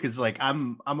thing too, because like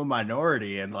I'm a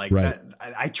minority, and like Right.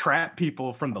 I trap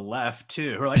people from the left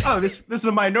too, who are like, oh, this is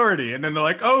a minority, and then they're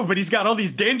like, oh, but he's got all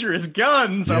these dangerous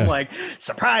guns. Yeah. I'm like,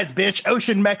 surprise, bitch!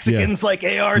 Ocean Mexicans like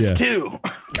ARs Yeah. too.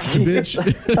 Bitch.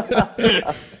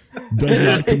 Does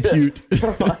not compute.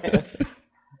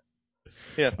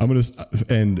 Yeah. I'm gonna,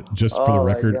 and just for the Oh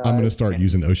my record, I'm gonna God. start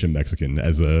using Ocean Mexican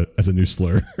as a new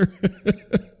slur.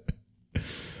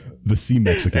 The Sea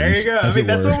Mexicans. There you go. I as mean, it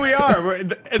that's were. what we are. We're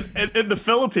in the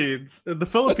Philippines. In the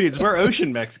Philippines, we're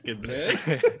Ocean Mexicans,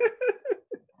 man.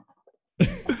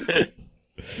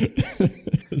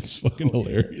 It's fucking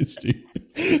hilarious, dude.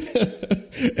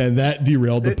 And that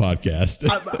derailed the podcast.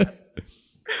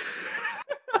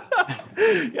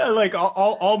 Yeah, like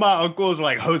all my uncles are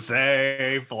like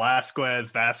Jose,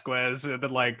 Vasquez, and then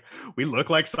like we look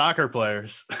like soccer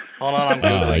players. Hold on, I'm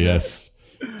Googling this.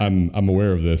 Yes, I'm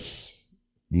aware of this.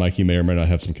 Mikey may or may not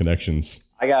have some connections.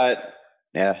 I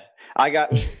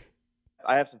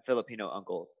have some Filipino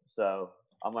uncles, so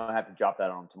I'm gonna have to drop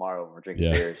that on them tomorrow when we're drinking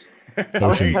Yeah. beers.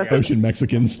 Ocean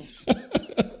Mexicans.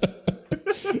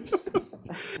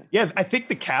 Yeah, I think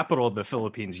the capital of the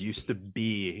Philippines used to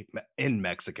be in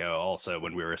Mexico also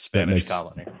when we were a Spanish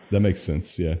colony. That makes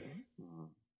sense. Yeah.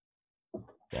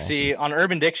 Awesome. See, on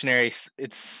Urban Dictionary,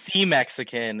 it's Sea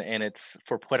Mexican, and it's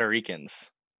for Puerto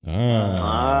Ricans.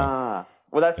 Well,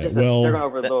 that's just Well- they're going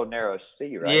over a little narrow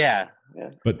sea, right? Yeah.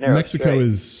 But Narrow Mexico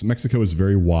strait. is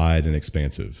very wide and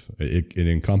expansive. It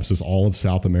encompasses all of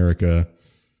South America,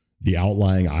 the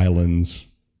outlying islands,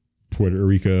 Puerto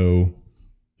Rico,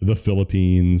 the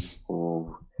Philippines.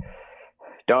 Ooh.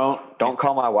 Don't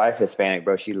call my wife Hispanic,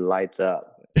 bro. She lights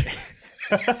up.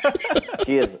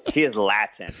 She is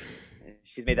Latin.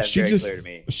 She's made that very clear to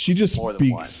me. She just more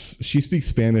than speaks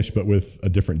Spanish, but with a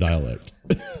different dialect.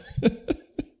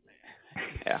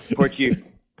 Yeah, Portuguese.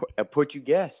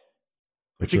 Portuguese.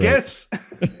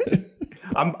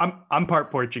 I'm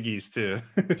part Portuguese too.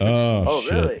 Oh,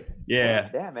 shit. Really? Yeah.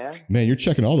 Yeah, man. Man, you're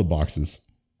checking all the boxes.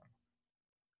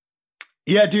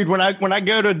 Yeah, dude. When I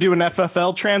go to do an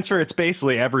FFL transfer, it's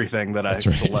basically everything that That's I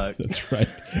right. select. That's right.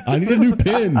 I need a new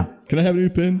pin. Can I have a new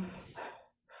pin?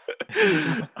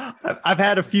 I've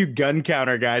had a few gun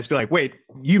counter guys be like, "Wait,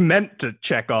 you meant to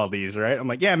check all these, right?" I'm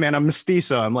like, "Yeah, man. I'm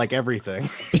mestizo. I'm like everything."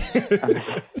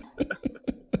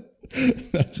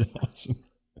 That's awesome.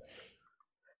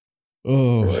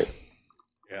 Oh,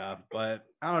 Yeah, but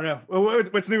I don't know.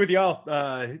 What's new with y'all?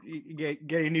 You get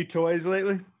any new toys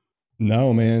lately?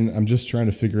 no, man. I'm just trying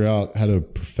to figure out how to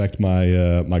perfect my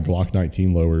my Glock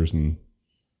 19 lowers, and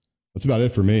that's about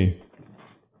it for me.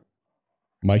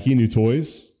 Mikey, new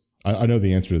toys? I know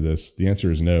the answer to this. The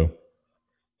answer is no.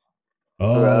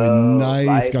 Oh, Bro,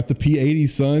 nice. Got the P80,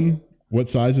 son. What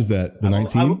size is that? The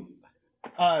 19?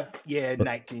 Yeah,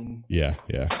 19. Yeah.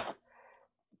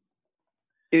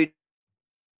 Dude,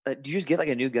 do you just get like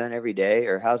a new gun every day,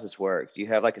 or how's this work? Do you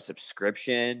have like a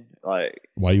subscription? Like,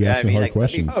 Why are you Yeah, I asking mean, hard like,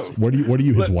 questions? oh. What are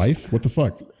you, his wife? What the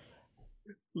fuck?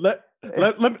 Let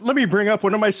me bring up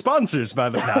one of my sponsors, by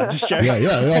the way. No, just joking. Yeah.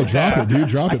 Oh, drop it, dude.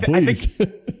 Drop it, I please.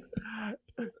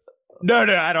 No,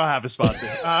 I don't have a sponsor.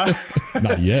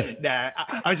 Not yet. Nah,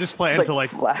 I was just playing It's to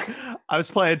like like. flat. I was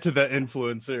playing to the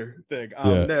influencer thing.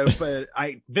 Yeah. No, but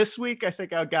this week I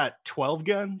think I got 12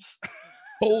 guns.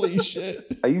 Holy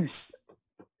shit. Are you?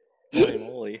 Holy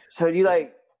moly. So do you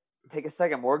like take a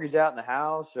second mortgage out in the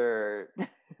house, or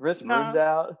risk Nah. rooms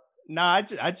out? No, I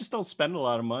just don't spend a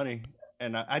lot of money,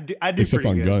 and I do Except pretty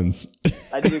on good. guns.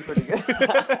 I do pretty good.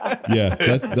 Yeah,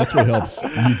 that's what helps.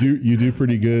 You do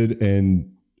pretty good,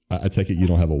 and I take it you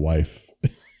don't have a wife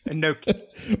And no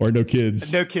or no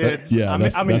kids. No kids. Yeah, I'm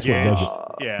that's what does it. engaged.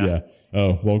 Aw. Yeah. Yeah.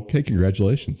 Oh well. Okay.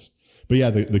 Congratulations. But yeah,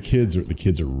 the kids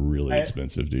are really I-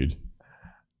 expensive, dude.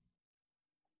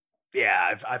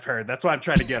 Yeah, I've heard. That's why I'm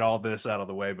trying to get all this out of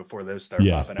the way before those start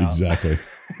Yeah. popping out. Exactly.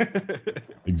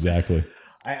 Exactly.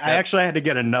 I actually had to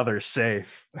get another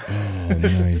safe. Oh,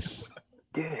 nice.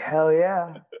 Dude, hell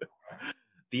yeah.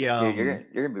 The Dude,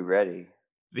 you're gonna be ready.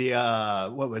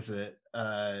 what was it?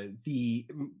 A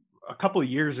couple of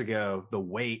years ago, the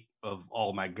weight of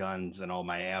all my guns and all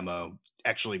my ammo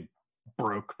actually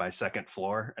broke my second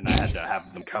floor, and I had to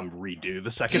have them come redo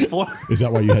the second floor. Is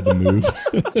that why you had to move?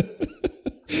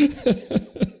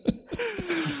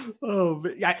 Oh,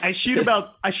 but I shoot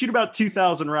about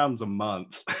 2,000 rounds a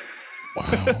month.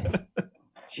 Wow.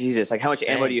 Jesus, like how much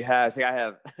ammo do you have? It's like I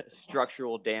have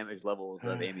structural damage levels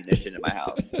of ammunition in my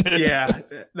house. Yeah,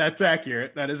 that's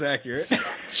accurate. That is accurate.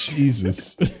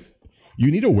 Jesus.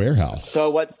 You need a warehouse.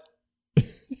 So what's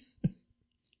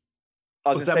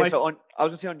I was gonna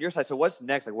say on your side. So what's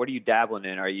next? Like, what are you dabbling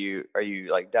in? Are you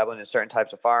like dabbling in certain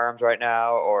types of firearms right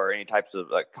now, or any types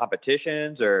of like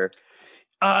competitions, or?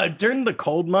 During the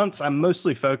cold months, I'm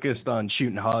mostly focused on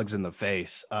shooting hogs in the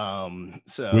face.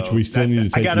 So which we still need to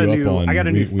take you up on. I got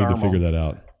a new thermal. We need to figure that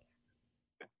out.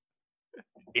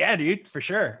 Yeah, dude, for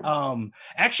sure.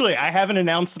 Actually, I haven't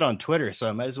announced it on Twitter, so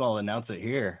I might as well announce it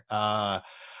here. I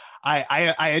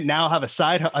now have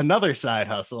another side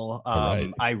hustle.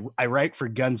 Right. I write for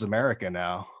Guns America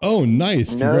now. Oh, nice!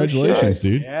 Congratulations,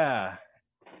 dude. Yeah.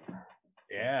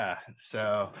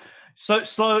 So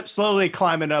slowly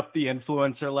climbing up the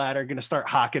influencer ladder. Going to start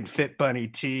hawking Fit Bunny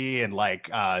tea and like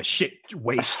shit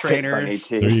waist trainers.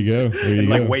 There you go.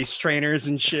 Like waist trainers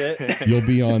and shit. You'll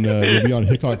be on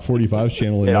Hickok 45's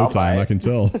channel in no time. I can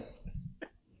tell.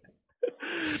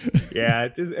 Yeah,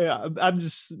 I'm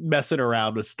just messing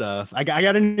around with stuff. I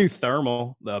got a new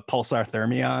thermal, the Pulsar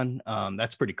Thermion.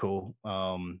 That's pretty cool.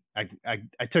 I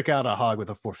took out a hog with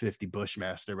a 450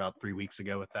 Bushmaster about 3 weeks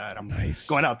ago with that. I'm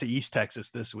going out to East Texas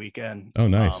this weekend. Oh,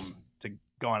 nice. To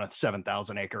go on a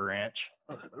 7,000 acre ranch.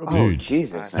 Dude,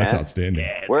 Jesus, that's outstanding.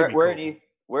 Yeah, where cool.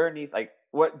 Where in East, like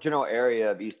what general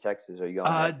area of East Texas are you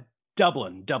going?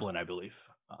 Dublin, I believe.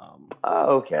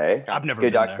 Okay. I've never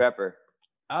good been Dr. there. Pepper.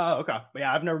 Oh, okay.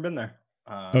 Yeah, I've never been there.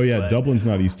 Dublin's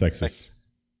not East Texas.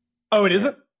 Oh, it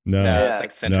isn't? No, it's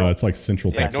like central. No, it's like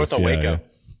Central Texas. Like north of Waco.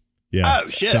 Yeah. Oh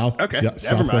shit.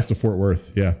 Southwest of Fort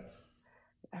Worth. Yeah.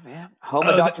 Yeah, man. Home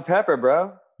of Dr. Pepper,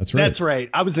 bro. That's right. That's right.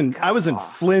 I was in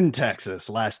Flynn, Texas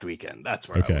last weekend. That's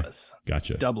where I was.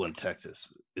 Gotcha. Dublin,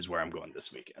 Texas is where I'm going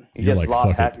this weekend. You just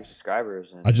lost half your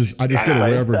subscribers. I just go to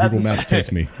wherever Google Maps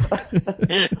takes me.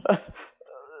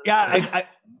 Yeah,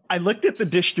 I looked at the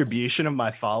distribution of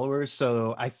my followers.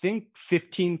 So I think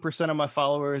 15% of my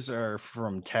followers are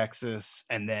from Texas.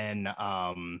 And then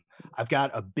I've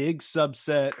got a big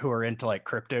subset who are into like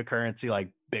cryptocurrency, like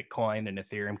Bitcoin and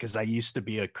Ethereum, because I used to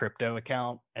be a crypto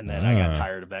account. And then I got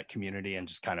tired of that community and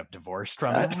just kind of divorced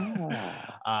from it.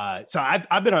 So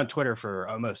I've been on Twitter for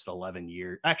almost 11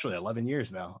 years, actually 11 years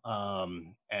now.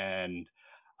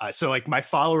 So like my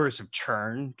followers have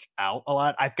churned out a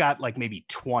lot. I've got like maybe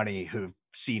 20 who've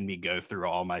seen me go through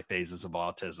all my phases of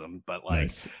autism, but like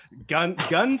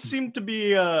guns seem to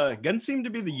be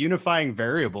the unifying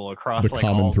variable across the like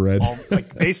common thread.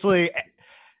 Like basically,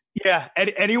 yeah.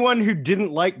 Anyone who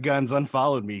didn't like guns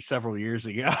unfollowed me several years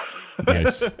ago.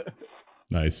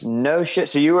 Nice. No shit.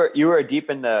 So you were deep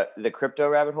in the crypto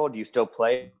rabbit hole. Do you still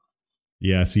play?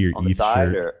 Yeah. I see your on the ETH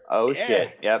side, shirt.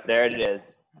 Shit. Yep. There it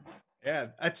is. Yeah,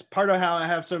 that's part of how I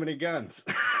have so many guns.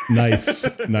 Nice.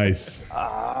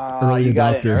 Early you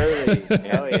got adopter. It early.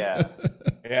 Hell yeah.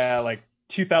 Yeah, like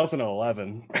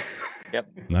 2011. Yep.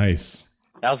 Nice.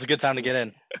 That was a good time to get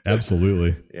in.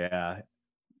 Absolutely. Yeah.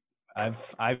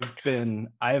 I've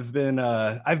been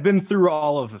through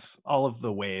all of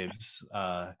the waves.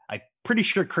 I'm pretty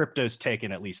sure crypto's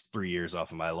taken at least 3 years off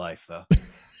of my life though.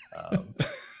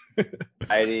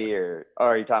 ID or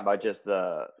are you talking about just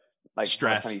the like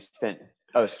stress? Time you spent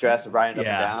stress of riding up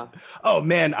and down. Oh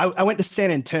man, I went to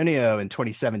San Antonio in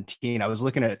 2017. I was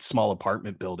looking at small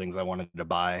apartment buildings I wanted to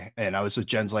buy, and I was with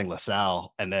Jens Lang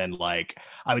LaSalle. And then like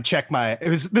I would check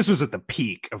this was at the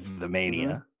peak of the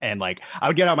mania, and like I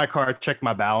would get out of my car, check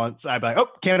my balance. I'd be like, oh,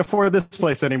 can't afford this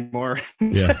place anymore.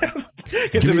 Yeah,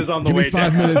 because it was on the way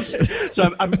down. 5 minutes.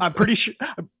 So I'm pretty sure.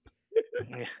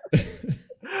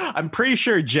 I'm pretty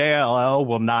sure JLL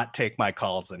will not take my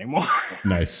calls anymore.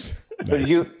 Nice.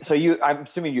 So I'm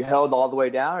assuming you held all the way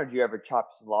down, or did you ever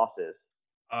chop some losses?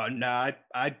 No,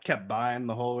 I kept buying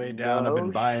the whole way down. I've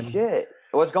been buying. Shit.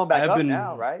 Well, it's going back up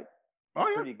now, right? Oh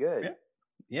yeah, pretty good.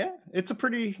 Yeah. It's a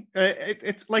pretty.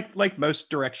 It's like most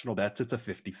directional bets. It's a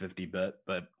 50-50 bet,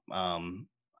 but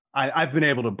I've been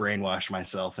able to brainwash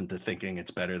myself into thinking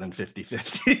it's better than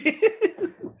 50-50.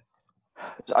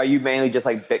 Are you mainly just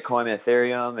like Bitcoin and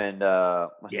Ethereum and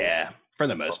for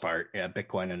the most part,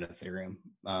 Bitcoin and Ethereum.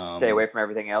 Stay away from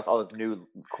everything else. All those new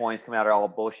coins coming out are all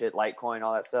bullshit, Litecoin,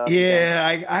 all that stuff.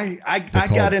 Yeah, I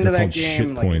got into that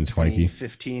game like in coins,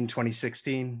 2015,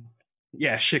 2016.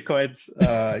 Yeah, shit coins.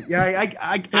 I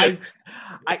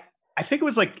think it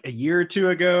was like a year or two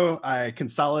ago. I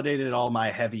consolidated all my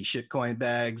heavy shitcoin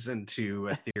bags into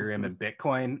Ethereum and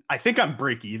Bitcoin. I think I'm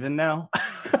break even now.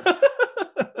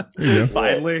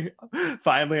 Finally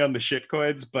on the shit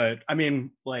coins. But I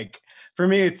mean, like for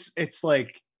me, it's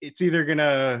like it's either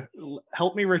gonna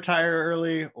help me retire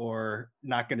early or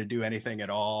not gonna do anything at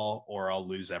all, or I'll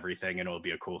lose everything and it'll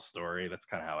be a cool story. That's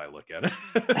kind of how I look at it.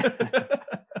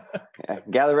 Yeah.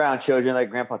 Gather around, children. Let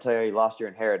Grandpa tell you lost your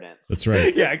inheritance. That's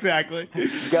right. Yeah, exactly.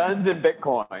 Guns and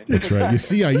Bitcoin. That's right. You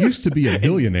see, I used to be a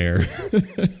billionaire.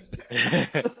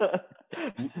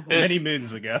 Many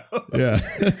moons ago. Yeah.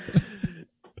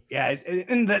 Yeah,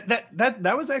 and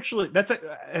that was actually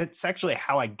it's actually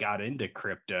how I got into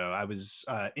crypto. I was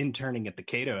interning at the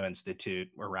Cato Institute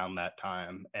around that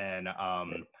time, and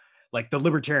like the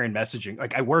libertarian messaging.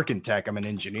 Like I work in tech, I'm an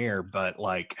engineer, but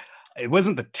like it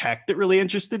wasn't the tech that really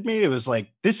interested me. It was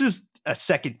like this is a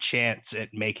second chance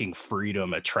at making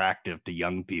freedom attractive to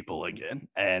young people again,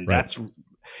 and right.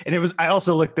 And it was. I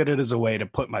also looked at it as a way to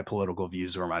put my political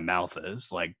views where my mouth is,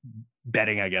 like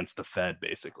betting against the Fed,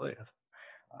 basically.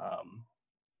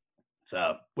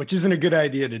 So, which isn't a good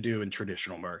idea to do in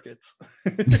traditional markets.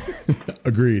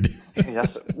 Agreed.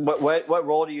 Yes. What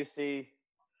role do you see?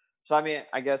 So, I mean,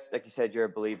 I guess, like you said, you're a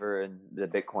believer in the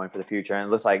Bitcoin for the future, and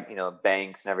it looks like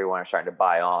banks and everyone are starting to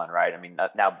buy on, right? I mean,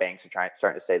 now banks are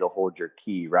starting to say they'll hold your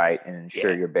key, right, and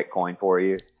insure your Bitcoin for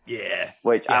you. Yeah.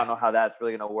 Which I don't know how that's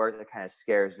really going to work. That kind of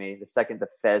scares me. The second the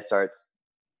Fed starts,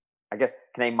 I guess,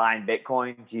 can they mine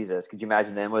Bitcoin? Jesus, could you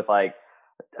imagine them with like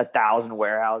 1,000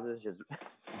 warehouses? Just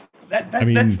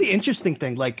that's the interesting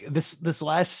thing. Like this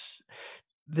last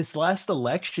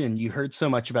election, you heard so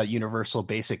much about universal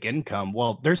basic income.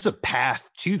 Well, there's a path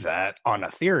to that on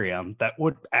Ethereum that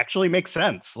would actually make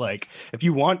sense. Like if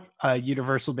you want a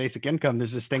universal basic income,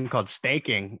 there's this thing called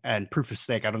staking and proof of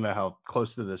stake. I don't know how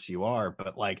close to this you are,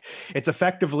 but like it's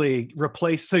effectively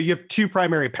replaced. So you have two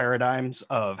primary paradigms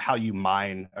of how you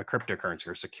mine a cryptocurrency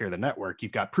or secure the network.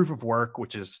 You've got proof of work,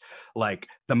 which is like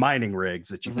the mining rigs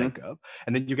that you think of.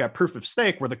 And then you've got proof of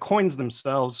stake, where the coins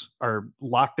themselves are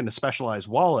locked in a specialized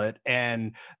wallet,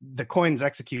 and the coins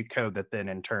execute code that then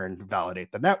in turn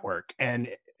validate the network. And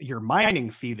your mining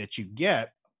fee that you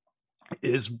get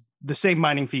is the same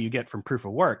mining fee you get from proof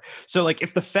of work. So like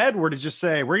if the Fed were to just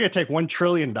say, we're going to take $1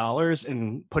 trillion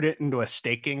and put it into a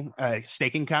staking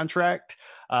contract,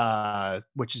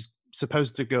 which is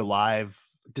supposed to go live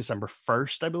December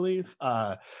 1st, I believe.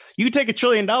 You could take $1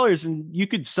 trillion and you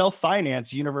could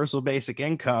self-finance universal basic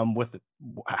income with it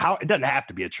doesn't have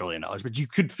to be $1 trillion, but you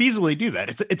could feasibly do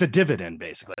that. It's a dividend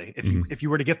basically if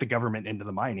you were to get the government into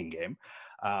the mining game.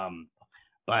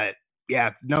 But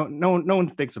yeah, no one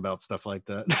thinks about stuff like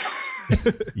that.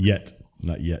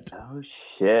 Not yet. Oh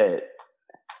shit.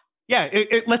 Yeah,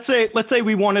 let's say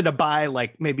we wanted to buy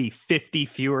like maybe 50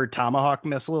 fewer Tomahawk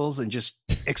missiles and just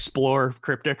explore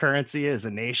cryptocurrency as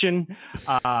a nation.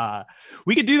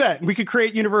 We could do that. We could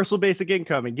create universal basic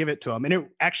income and give it to them. And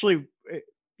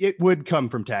it would come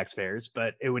from taxpayers,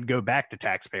 but it would go back to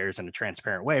taxpayers in a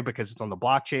transparent way because it's on the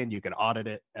blockchain. You can audit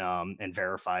it and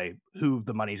verify who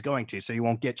the money's going to. So you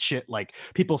won't get shit like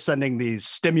people sending these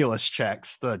stimulus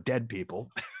checks, the dead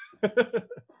people.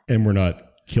 And we're not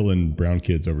killing brown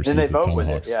kids overseas with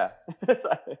tomahawks. Yeah.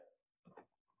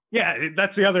 Yeah,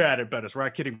 that's the other added bonus. We're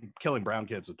not killing brown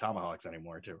kids with tomahawks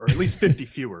anymore, too, or at least 50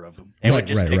 fewer of them. They would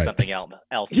just pick something else.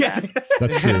 Yeah,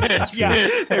 that's true. That's true. Yeah,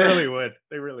 they really would.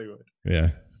 They really would.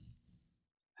 Yeah.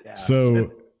 Yeah.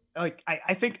 So, like,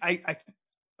 I think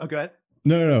oh, go ahead.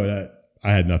 No.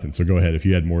 I had nothing. So go ahead if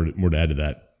you had more to add to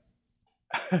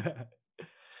that.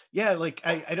 Yeah, like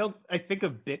I think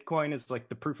of Bitcoin as like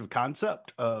the proof of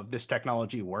concept of this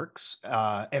technology works,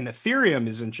 and Ethereum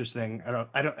is interesting.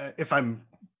 I don't if I'm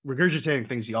regurgitating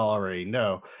things y'all already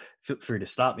know, feel free to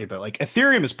stop me. But like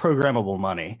Ethereum is programmable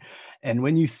money, and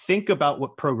when you think about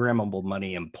what programmable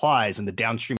money implies and the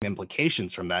downstream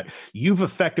implications from that, you've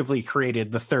effectively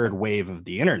created the third wave of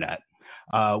the internet.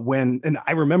 And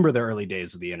I remember the early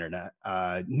days of the internet,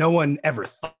 no one ever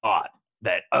thought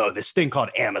that, this thing called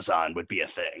Amazon would be a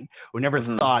thing. We never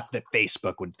thought that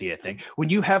Facebook would be a thing. When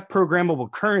you have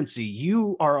programmable currency,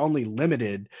 you are only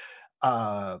limited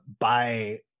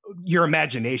by your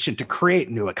imagination to create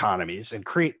new economies and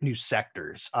create new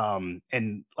sectors.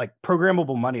 And like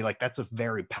programmable money, like that's a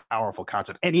very powerful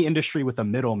concept. Any industry with a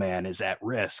middleman is at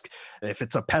risk. If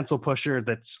it's a pencil pusher,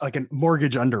 that's like a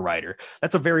mortgage underwriter,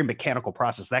 that's a very mechanical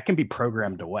process that can be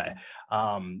programmed away.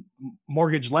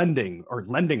 Mortgage lending or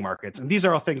lending markets. And these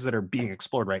are all things that are being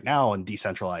explored right now in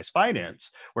decentralized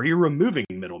finance, where you're removing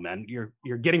middlemen, you're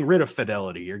getting rid of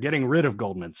Fidelity, you're getting rid of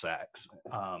Goldman Sachs.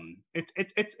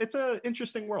 It's an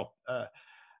interesting world.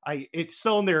 It's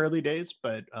still in the early days,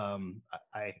 but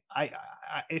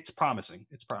it's promising.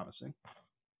 It's promising.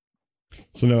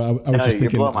 So no, I was just thinking.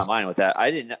 You're blowing my mind with that.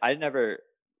 I never.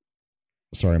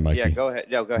 Sorry, Mikey. Yeah, go ahead.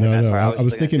 No, go ahead. No, Sorry, I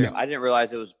was thinking. I didn't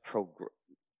realize it was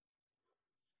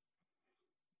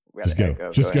Just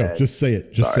go. Just go. Just say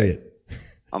it. Just say it.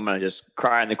 I'm gonna just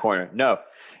cry in the corner. No,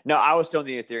 I was still in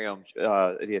the Ethereum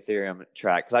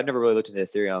track because I've never really looked into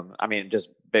Ethereum. I mean, just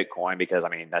Bitcoin because I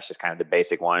mean that's just kind of the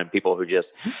basic one. And people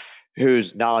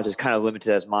whose knowledge is kind of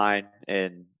limited as mine,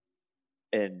 and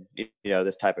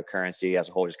this type of currency as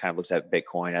a whole just kind of looks at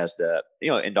Bitcoin as the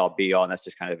end all be all, and that's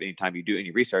just kind of anytime you do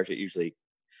any research,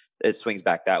 it swings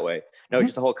back that way. No,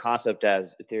 just the whole concept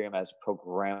as Ethereum as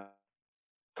program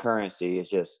currency is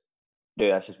just.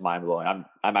 Dude, that's just mind blowing. I'm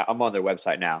on their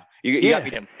website now. You got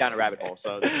me down a rabbit hole,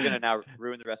 so this is gonna now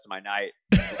ruin the rest of my night.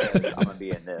 I'm gonna be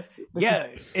in this. Yeah,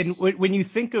 and when you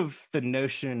think of the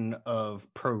notion of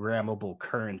programmable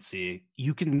currency,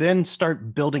 you can then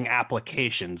start building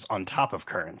applications on top of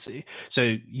currency.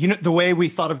 So the way we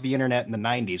thought of the internet in the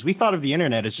 90s, we thought of the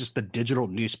internet as just the digital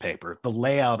newspaper. The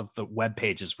layout of the web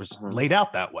pages was laid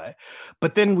out that way.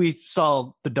 But then we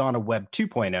saw the dawn of Web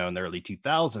 2.0 in the early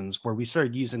 2000s, where we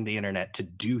started using the internet to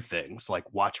do things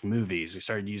like watch movies. We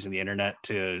started using the internet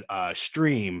to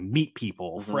stream, meet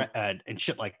people, and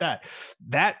shit like that.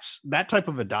 That's that type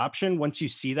of adoption. Once you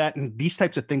see that, and these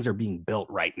types of things are being built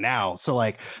right now. So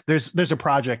like there's a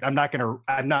project. I'm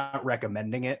not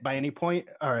recommending it by any point,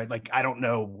 or like I don't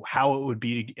know how it would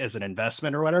be as an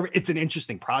investment or whatever. It's an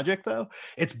interesting project though.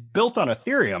 It's built on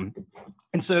Ethereum,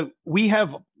 and so we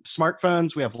have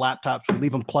smartphones, we have laptops, we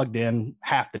leave them plugged in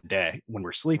half the day when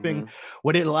we're sleeping.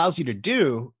 What it allows you to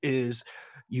do is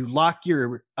you lock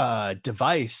your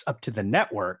device up to the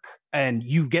network and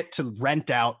you get to rent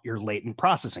out your latent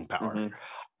processing power.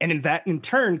 And that in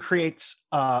turn creates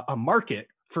a market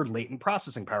for latent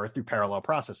processing power through parallel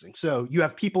processing. So you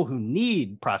have people who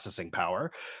need processing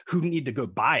power who need to go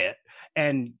buy it.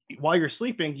 And while you're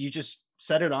sleeping, you just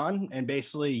set it on, and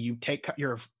basically you take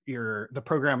the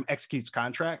program executes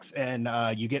contracts, and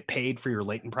you get paid for your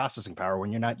latent processing power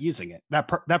when you're not using it. That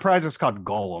project is called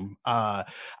Golem.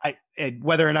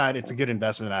 Whether or not it's a good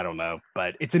investment, I don't know,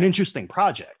 but it's an interesting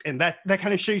project, and that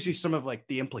kind of shows you some of like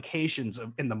the implications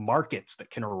in the markets that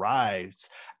can arise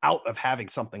out of having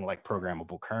something like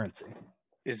programmable currency.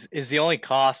 Is the only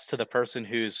cost to the person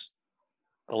who's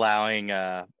allowing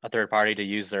a third party to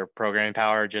use their programming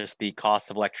power just the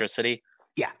cost of electricity?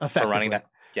 Yeah, effectively. For running that.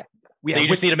 Yeah. So you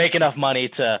just need to make enough money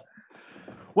to.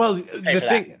 Well,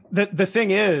 the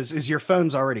thing is your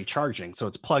phone's already charging, so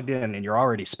it's plugged in, and you're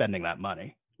already spending that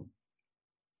money.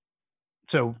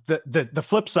 So the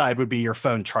flip side would be your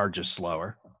phone charges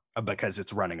slower because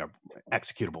it's running a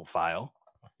executable file.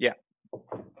 Yeah.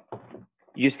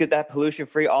 You just get that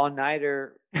pollution-free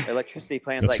all-nighter electricity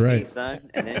plans like me, son,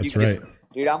 and then you can.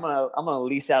 Dude, I'm gonna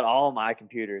lease out all my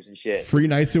computers and shit. Free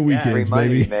nights and weekends,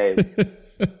 baby.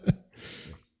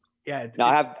 Yeah. No,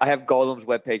 I have Golem's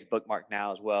webpage bookmarked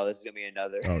now as well. This is gonna be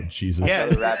another. Oh Jesus!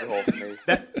 Another rabbit hole for me.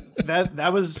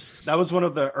 That was one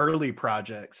of the early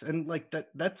projects, and like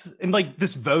that's like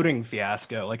this voting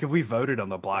fiasco. Like if we voted on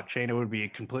the blockchain, it would be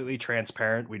completely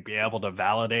transparent. We'd be able to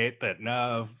validate that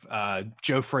no,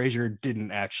 Joe Frazier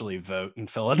didn't actually vote in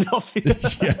Philadelphia.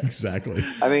 Yeah, exactly.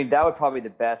 I mean, that would probably be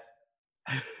the best.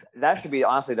 That should be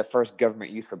honestly the first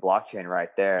government use for blockchain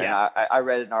right there. Yeah. And I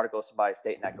read an article of somebody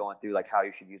stating that, going through like how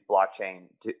you should use blockchain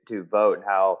to vote, and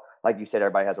how, like you said,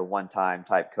 everybody has a one-time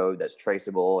type code that's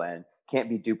traceable and can't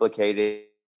be duplicated.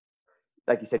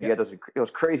 Like you said, you have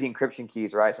those crazy encryption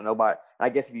keys, right? So nobody. I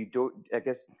guess if you do,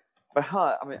 but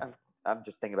I mean, I'm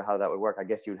just thinking about how that would work. I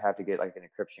guess you would have to get like an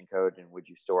encryption code, and would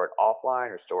you store it offline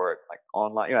or store it like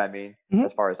online? You know what I mean?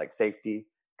 As far as like safety.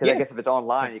 Because I guess if it's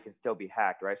online, it can still be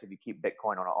hacked, right? So if you keep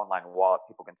Bitcoin on an online wallet,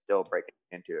 people can still break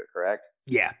into it, correct?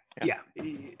 Yeah.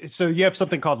 So you have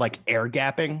something called like air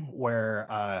gapping, where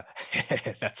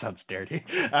that sounds dirty.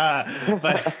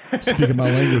 But speaking my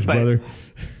language, brother.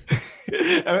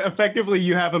 Effectively,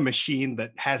 you have a machine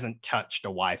that hasn't touched a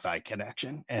Wi-Fi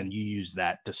connection, and you use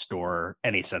that to store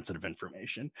any sensitive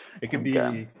information. It could be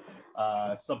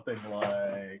something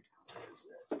like, what is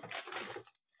it?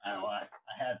 I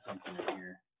had something in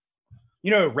here. You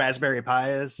know what Raspberry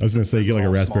Pi is? I was going to say, you get like a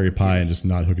Raspberry Pi and just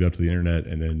not hook it up to the internet,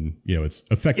 and then it's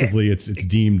effectively it's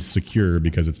deemed secure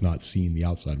because it's not seeing the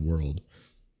outside world.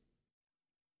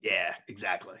 Yeah,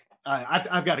 exactly.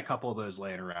 I've got a couple of those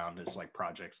laying around as like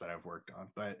projects that I've worked on,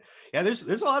 but yeah, there's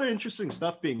a lot of interesting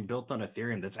stuff being built on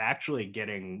Ethereum that's actually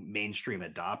getting mainstream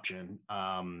adoption.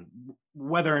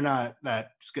 Whether or not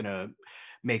that's gonna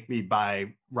make me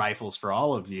buy rifles for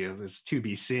all of you is to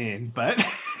be seen, but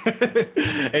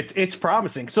it's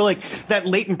promising. So like that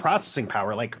latent processing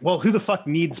power, like, well, who the fuck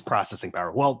needs processing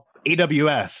power? Well,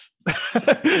 AWS.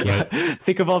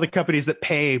 Think of all the companies that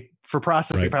pay for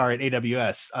processing power at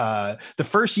AWS. The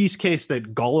first use case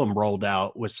that Golem rolled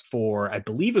out was for, I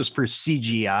believe it was for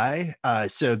CGI.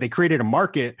 So they created a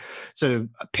market. So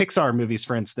Pixar movies,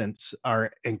 for instance,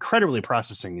 are incredibly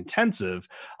processing intensive.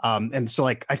 And so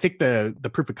like, I think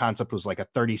the proof of concept was like a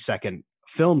 30-second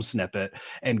film snippet,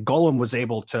 and Golem was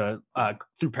able to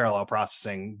through parallel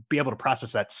processing be able to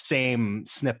process that same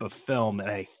snip of film, and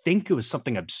I think it was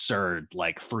something absurd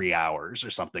like 3 hours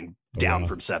or something, down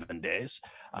from 7 days.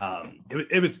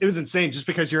 It was insane, just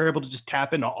because you're able to just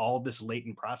tap into all this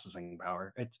latent processing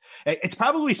power. It's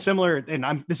probably similar,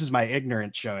 and this is my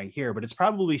ignorance showing here, but it's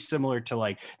probably similar to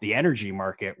like the energy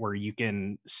market, where you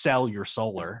can sell your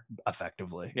solar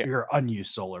effectively, your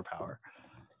unused solar power.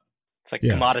 It's like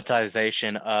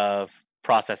commoditization of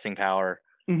processing power.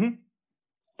 Mm-hmm.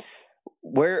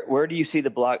 Where do you see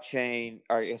the blockchain,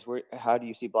 or I guess how do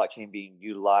you see blockchain being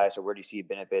utilized, or where do you see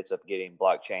benefits of getting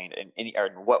blockchain, and in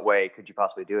what way could you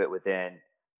possibly do it within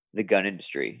the gun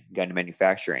industry, gun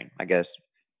manufacturing? I guess.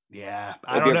 Yeah,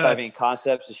 I don't know. Have any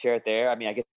concepts to share it there? I mean,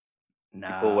 I guess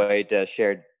a way to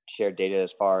share data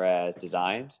as far as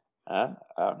designs. I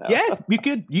don't know. Yeah,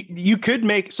 you could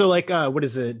make, so like what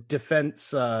is it, defense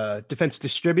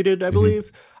distributed, I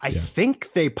believe. I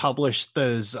think they published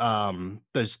those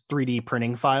 3D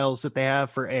printing files that they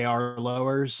have for AR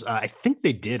lowers. I think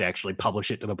they did actually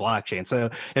publish it to the blockchain. So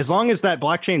as long as that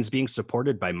blockchain is being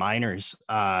supported by miners,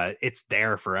 it's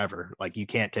there forever. Like you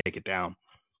can't take it down.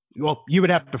 Well, you would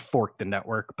have to fork the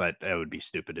network, but that would be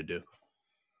stupid to do.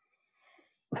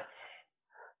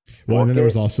 Well, and then there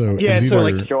was also so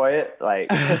like destroy it, like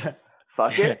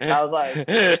fuck it. I was like,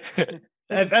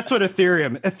 that's what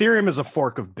Ethereum is, a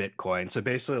fork of Bitcoin. So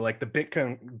basically, like the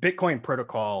Bitcoin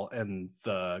protocol and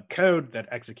the code that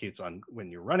executes on when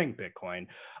you're running Bitcoin,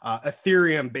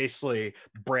 Ethereum basically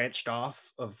branched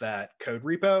off of that code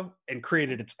repo and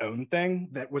created its own thing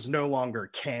that was no longer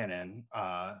canon.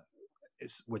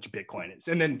 Which Bitcoin is,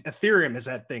 and then Ethereum has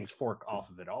had things fork off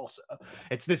of it also.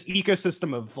 It's this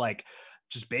ecosystem of like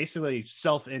just basically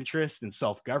self-interest and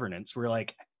self-governance. We're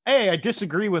like, hey, I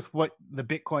disagree with what the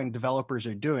Bitcoin developers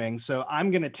are doing, so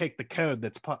I'm going to take the code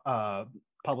that's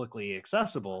publicly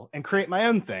accessible and create my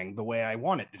own thing the way I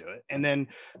want it to do it, and then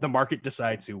the market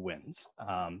decides who wins.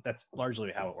 That's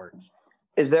largely how it works.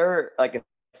 Is there like a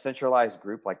centralized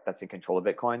group like that's in control of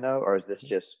Bitcoin though, or is this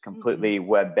just completely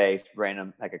web-based,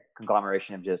 random, like a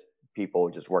conglomeration of just people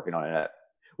just working on it?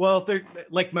 Well, they're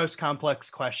like most complex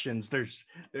questions. There's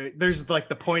like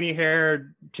the pointy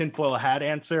haired tinfoil hat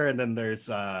answer, and then there's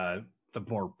the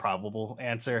more probable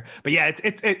answer. But yeah,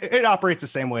 it operates the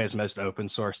same way as most open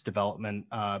source development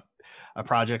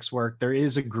projects work. There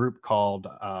is a group called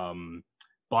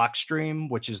Blockstream,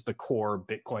 which is the core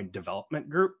Bitcoin development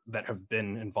group that have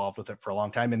been involved with it for a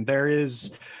long time. And there is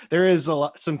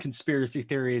some conspiracy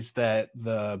theories that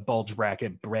the bulge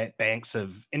bracket banks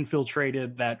have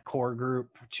infiltrated that core group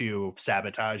to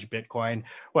sabotage Bitcoin.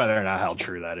 Whether or not how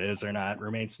true that is or not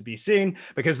remains to be seen,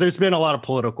 because there's been a lot of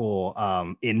political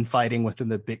infighting within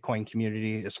the Bitcoin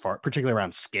community, particularly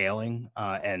around scaling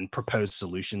and proposed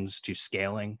solutions to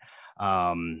scaling.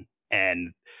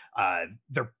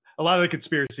 A lot of the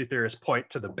conspiracy theorists point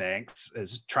to the banks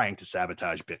as trying to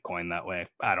sabotage Bitcoin that way.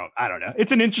 I don't know.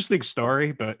 It's an interesting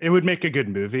story, but it would make a good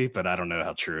movie, but I don't know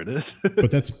how true it is.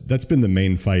 But that's been the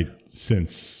main fight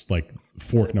since like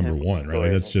fork number one, right?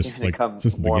 Like, that's just like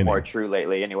since the beginning. More and more true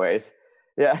lately anyways.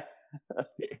 Yeah.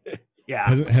 Yeah.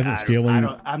 Hasn't scaling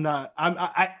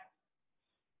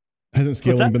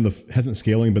been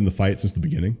the fight since the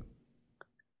beginning?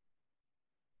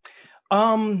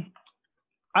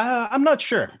 I'm not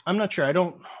sure.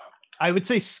 I would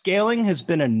say scaling has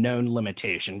been a known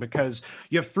limitation because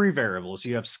you have three variables.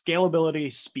 You have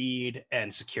scalability, speed,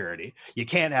 and security. You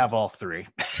can't have all three.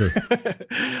 Sure.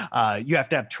 You have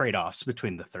to have trade-offs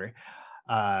between the three.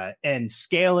 And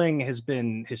scaling has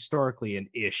been historically an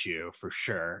issue for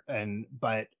sure.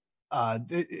 But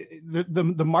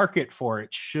the market for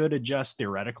it should adjust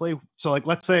theoretically. So like,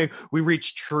 let's say we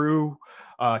reach true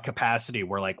capacity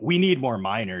where like we need more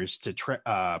miners to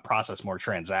process more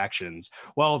transactions.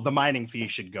 Well, the mining fee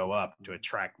should go up to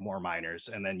attract more miners,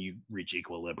 and then you reach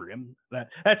equilibrium.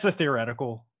 That's a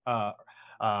theoretical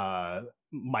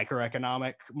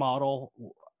microeconomic model.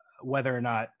 Whether or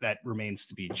not that remains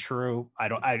to be true,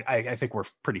 I think we're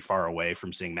pretty far away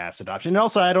from seeing mass adoption. And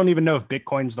also, I don't even know if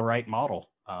Bitcoin's the right model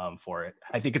for it.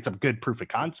 I think it's a good proof of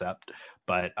concept,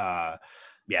 but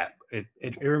yeah,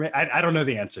 I don't know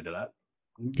the answer to that.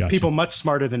 Gotcha. People much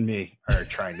smarter than me are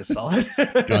trying to solve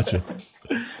it. Gotcha.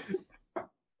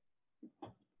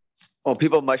 Well,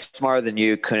 people much smarter than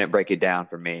you couldn't break it down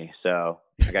for me, so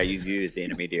I got to use you as the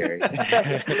intermediary.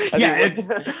 I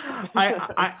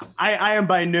am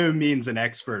by no means an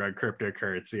expert on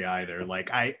cryptocurrency either. Like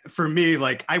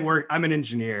I'm an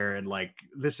engineer, and like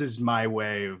this is my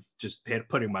way of just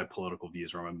putting my political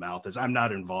views where my mouth is. I'm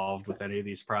not involved with any of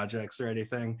these projects or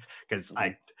anything because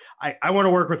I want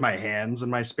to work with my hands in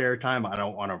my spare time. I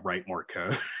don't want to write more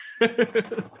code.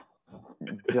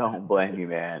 Don't blame me,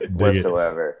 man,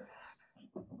 whatsoever.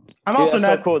 I'm also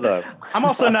not so cool though. I'm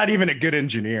also not even a good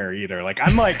engineer either. Like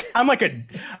I'm like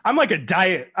a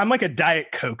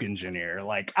diet Coke engineer.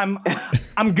 Like I'm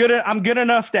good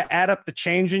enough to add up the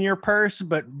change in your purse,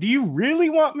 but do you really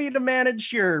want me to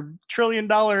manage your $1 trillion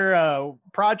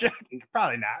project?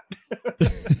 Probably not.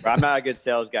 I'm not a good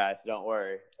sales guy, so don't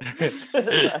worry.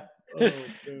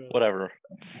 Whatever.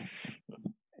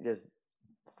 Just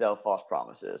sell false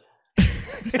promises.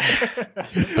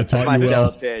 I taught my you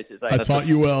well. sales pitch. It's like, I taught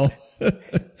you well.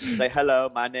 It's like, hello,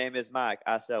 my name is Mike.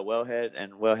 I sell wellhead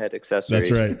and wellhead accessories.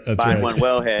 That's right. That's Buying right. one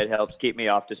wellhead helps keep me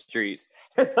off the streets.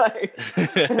 It's like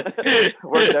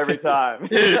works every time.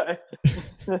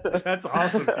 That's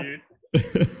awesome, dude.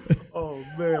 Oh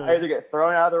man! I either get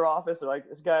thrown out of their office or like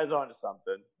this guy's on to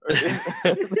something.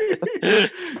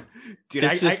 Dude,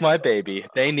 this is my baby.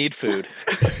 They need food.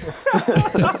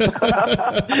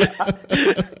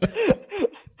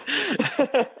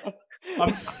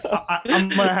 I'm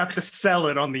gonna have to sell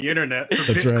it on the internet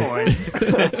for That's bitcoins.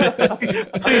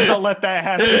 Right. Please don't let that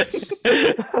happen.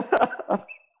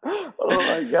 Oh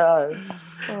my god!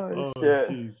 Oh shit!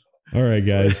 Geez. All right,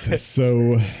 guys.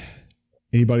 So,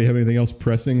 anybody have anything else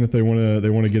pressing that they want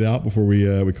to get out before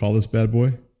we call this bad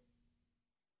boy?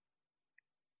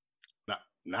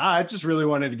 Nah, I just really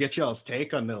wanted to get y'all's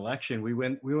take on the election. We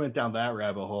went down that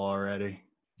rabbit hole already,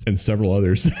 and several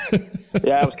others.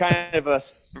 Yeah, it was kind of a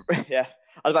yeah.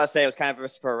 I was about to say it was kind of a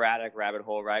sporadic rabbit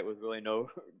hole, right? With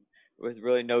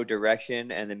really no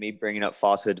direction, and then me bringing up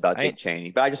falsehoods about Dick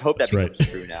Cheney. But I just hope that becomes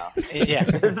true now. Yeah,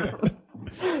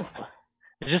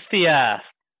 just the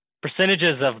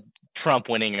percentages of Trump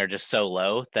winning are just so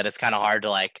low that it's kind of hard to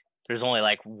like. There's only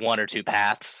like one or two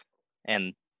paths,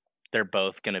 and they're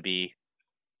both going to be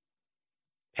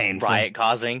painful, riot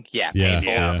causing. Yeah, yeah,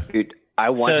 painful. yeah. Dude, I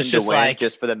want him to win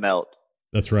just for the melt.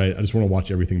 That's right. I just want to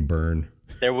watch everything burn.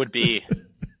 There'd be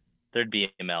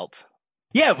a melt.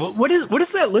 Yeah, but what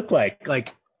does that look like?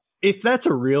 Like, if that's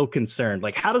a real concern,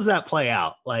 like how does that play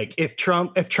out? Like, if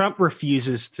Trump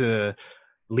refuses to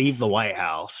leave the White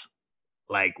House,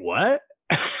 like what?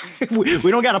 we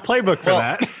don't got a playbook for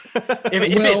that. if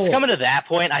it's coming to that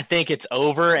point, I think it's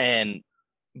over and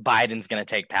Biden's going to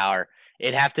take power.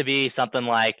 It'd have to be something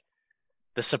like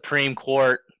the Supreme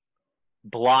Court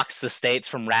blocks the states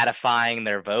from ratifying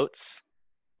their votes,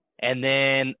 and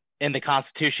then in the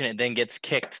Constitution, it then gets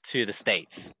kicked to the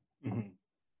states. Mm-hmm.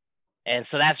 And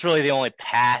so that's really the only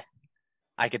path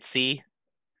I could see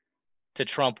to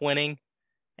Trump winning.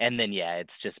 And then, yeah,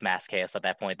 it's just mass chaos at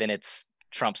that point. Then it's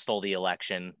Trump stole the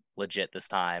election legit this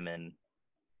time. And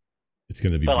it's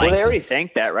going to be. Well, they already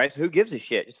think that, right? So who gives a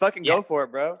shit? Just fucking go for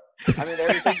it, bro. I mean, they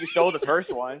already think you stole the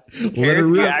first one. Who cares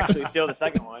if you actually steal the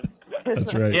second one?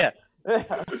 That's right. Yeah.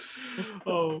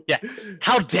 Yeah.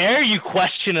 How dare you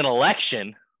question an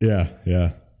election? Yeah.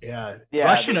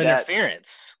 Russian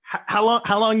interference.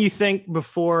 How long you think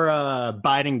before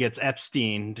Biden gets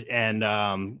Epsteined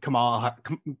and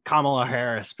Kamala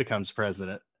Harris becomes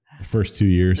president? The first 2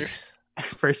 years.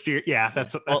 First year, yeah.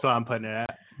 That's what I'm putting it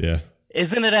at. Yeah.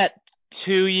 Isn't it at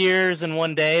 2 years and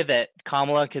 1 day that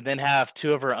Kamala could then have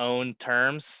two of her own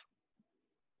terms?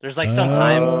 There's like some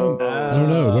time. I don't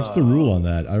know. What's the rule on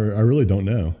that? I really don't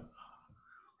know.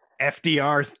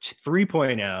 FDR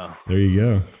 3.0. There you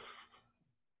go.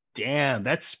 Damn,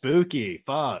 that's spooky.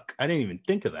 Fuck. I didn't even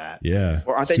think of that. Yeah.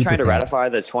 Or aren't they trying to ratify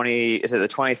the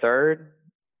 23rd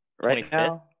right 25th?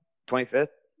 now? 25th?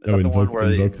 Invoke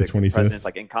the 25th. President's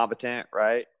like incompetent,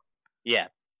 right? Yeah.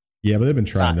 Yeah, but they've been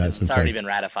trying that since it's already been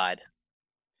ratified.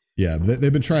 Yeah,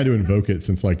 they've been trying to invoke it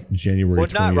since like January. Well,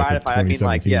 not ratified. I mean,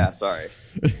 like, yeah. Sorry.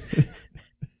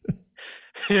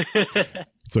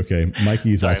 It's okay.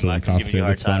 Mikey's also incompetent.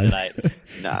 It's fine.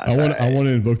 I want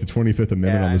to invoke the 25th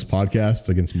Amendment on this podcast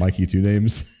against Mikey Two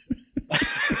Names.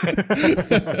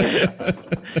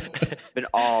 Been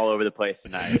all over the place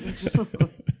tonight.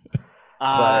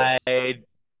 I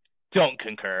don't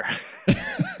concur.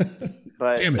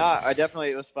 But I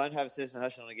definitely, it was fun having Citizen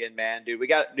Hustle again, man. Dude,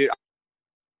 I'm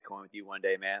going with you one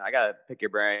day, man. I gotta pick your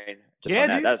brain. Just on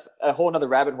that. Dude. That's a whole nother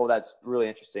rabbit hole that's really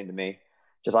interesting to me.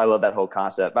 Just I love that whole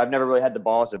concept. But I've never really had the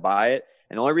balls to buy it.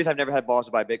 And the only reason I've never had balls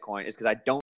to buy Bitcoin is because I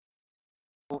don't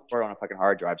on a fucking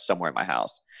hard drive somewhere in my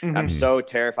house. Mhm. I'm so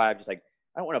terrified. I'm just like,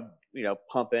 I don't want to,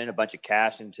 pump in a bunch of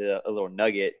cash into a little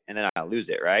nugget and then I lose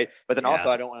it, right? But then also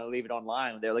I don't want to leave it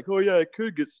online. They're like, oh yeah, it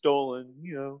could get stolen.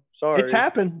 Sorry. It's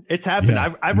happened.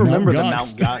 Yeah. I remember the Mount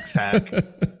Mount Gox hack.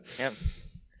 Yep.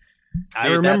 I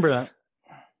Dude, remember that's- that.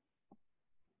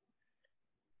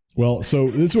 Well, so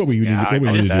this is what we need. I What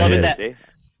we need just to love do. it See?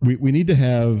 We need to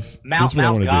have Mount this is what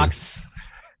I wanna do. Gox.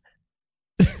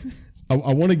 I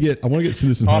want to get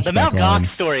Citizen Hush The back Mount on. Gox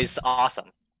story is awesome.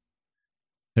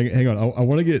 Hang on. I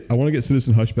want to get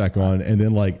Citizen Hush back on and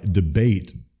then like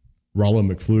debate Rollo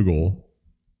McFlugel,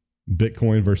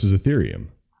 Bitcoin versus Ethereum.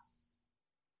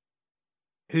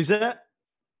 Who's that?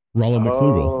 Rollo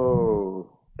McFlugel.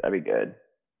 Oh, that'd be good.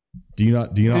 Do you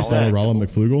not Who's follow that? Rollo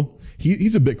McFlugel?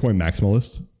 He's a Bitcoin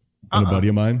maximalist and a buddy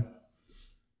of mine.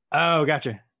 Oh,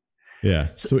 gotcha. Yeah.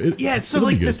 So So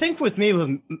like the thing with me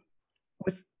with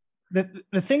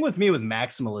the thing with me with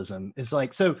maximalism is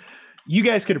like, so you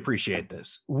guys could appreciate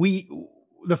this.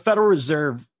 The Federal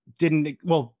Reserve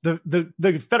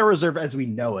the Federal Reserve as we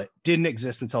know it didn't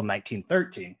exist until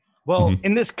 1913. Well,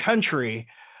 in this country,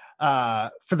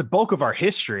 for the bulk of our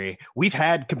history, we've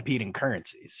had competing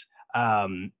currencies.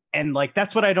 And like,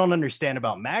 that's what I don't understand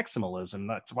about maximalism.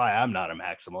 That's why I'm not a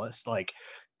maximalist. Like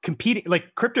competing,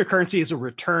 like cryptocurrency is a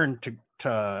return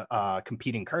to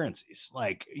competing currencies.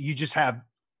 Like you just have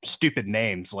stupid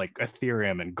names like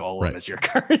Ethereum and Golem as your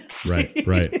currency.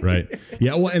 Right.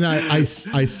 Yeah. Well, and I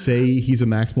say he's a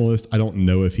maximalist. I don't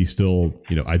know if he still,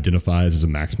 identifies as a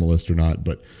maximalist or not,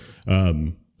 but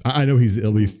I know he's at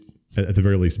least at the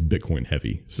very least Bitcoin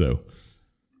heavy. So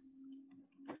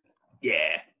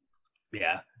Yeah.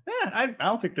 I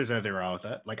don't think there's anything wrong with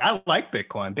that. Like I like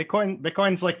Bitcoin.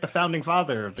 Bitcoin's like the founding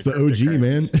father of it's the OG,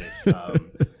 man.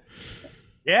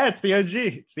 Yeah, it's the OG.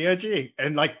 It's the OG.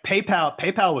 And like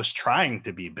PayPal was trying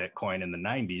to be Bitcoin in the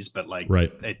 90s, but like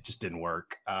it just didn't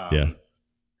work. And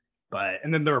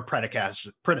then there were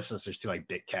predecessors to like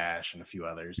BitCash and a few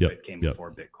others that came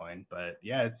before Bitcoin. But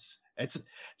yeah, it's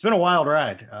been a wild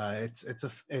ride.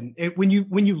 When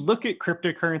you look at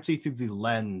cryptocurrency through the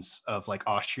lens of like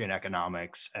Austrian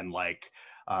economics and like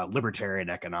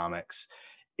libertarian economics,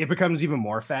 it becomes even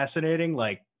more fascinating.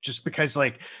 Like just because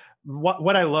like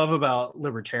what I love about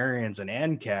libertarians and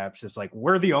ANCAPs is like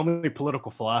we're the only political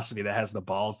philosophy that has the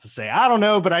balls to say, I don't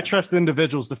know, but I trust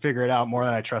individuals to figure it out more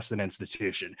than I trust an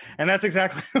institution. And that's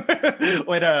exactly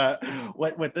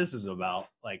what this is about.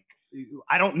 Like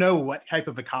I don't know what type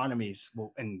of economies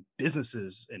and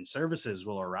businesses and services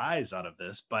will arise out of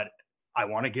this, but I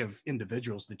want to give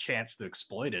individuals the chance to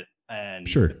exploit it and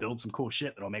to build some cool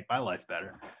shit that'll make my life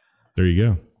better. There you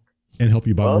go. And help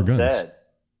you buy more guns. Said.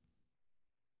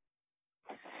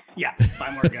 Yeah,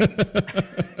 buy more guns.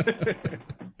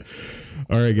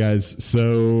 All right, guys.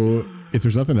 So if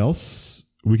there's nothing else,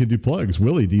 we can do plugs.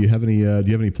 Willie, do you have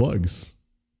any plugs?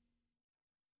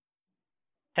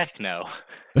 Heck no.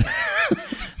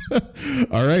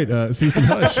 All right, Citizen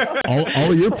Hush.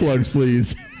 All of your plugs,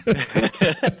 please.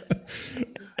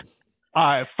 All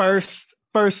right, first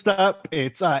up,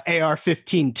 it's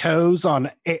AR-15 toes on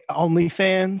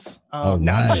OnlyFans.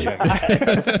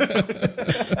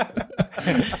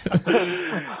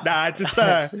 Just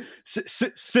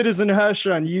Citizen Hush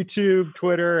on YouTube,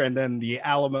 Twitter, and then the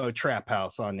Alamo Trap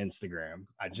House on Instagram.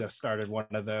 I just started one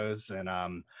of those, and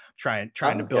trying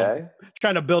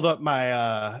to build up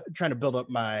my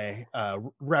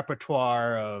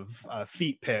repertoire of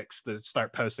feet pics to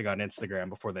start posting on Instagram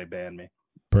before they ban me.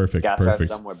 Perfect. Gotta start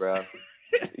somewhere, bro.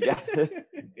 Yeah.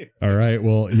 All right.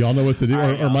 Well, y'all know what to do.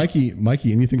 Right, or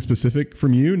Mikey, anything specific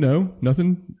from you? No,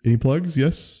 nothing. Any plugs?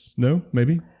 Yes, no,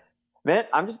 maybe. Man,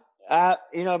 I'm just,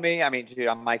 you know me. I mean, dude,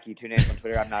 I'm Mikey, 2 names on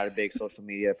Twitter. I'm not a big social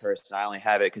media person. I only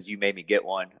have it because you made me get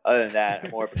one. Other than that,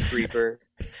 I'm more of a creeper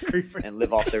and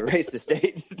live off the Race the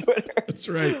States Twitter. That's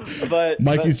right. But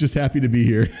Mikey's just happy to be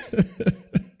here.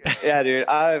 Yeah, dude.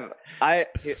 I'm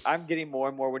getting more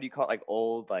and more. What do you call it? Like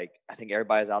old? Like I think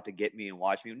everybody's out to get me and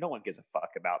watch me. No one gives a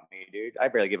fuck about me, dude. I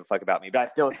barely give a fuck about me, but I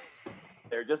still.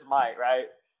 They're just might, right?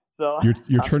 So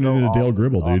you're turning into Dale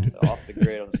Gribble, dude. Off the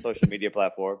grid on the social media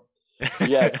platform.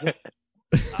 Yes.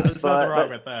 There's nothing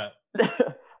wrong with that.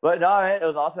 But no, man, it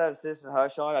was awesome to have Citizen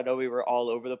Hush on. I know we were all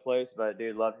over the place, but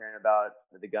dude, love hearing about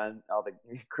the gun, all the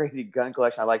crazy gun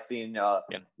collection. I like seeing the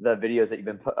videos that you've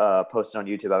been posting on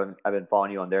YouTube. I've been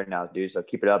following you on there now, dude. So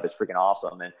keep it up. It's freaking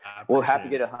awesome. And we'll have to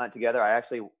get a hunt together.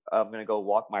 I'm going to go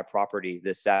walk my property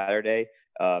this Saturday.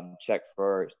 Check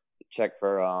for if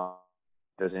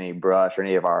there's any brush or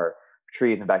any of our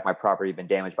trees in the back of my property been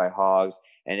damaged by hogs?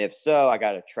 And if so, I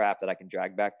got a trap that I can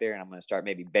drag back there, and I'm going to start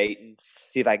maybe baiting,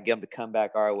 see if I can get them to come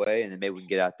back our way, and then maybe we can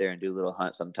get out there and do a little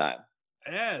hunt sometime.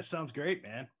 Yeah, it sounds great,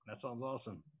 man. That sounds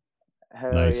awesome.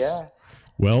 Hell Nice. yeah.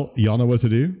 Well, y'all know what to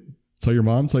do. Tell your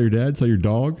mom, tell your dad, tell your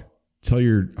dog, tell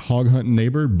your hog hunting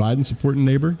neighbor, Biden supporting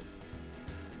neighbor.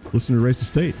 Listen to Race to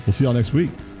State. We'll see y'all next week.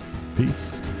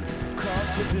 Peace.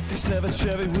 Across the 57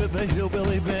 Chevy with the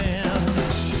hillbilly band.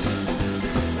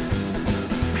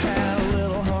 Had a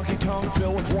little honky tonk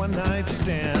filled with one night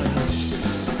stands.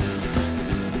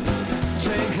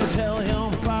 Take a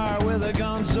tele-home fire with a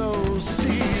gun so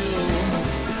steel.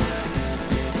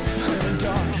 In a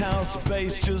dark house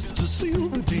space just to seal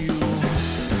the deal.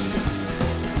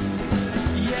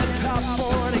 Yeah, top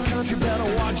 40 country,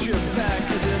 better watch your back,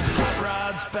 'cause this hot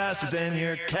rod's faster than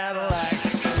your Cadillac.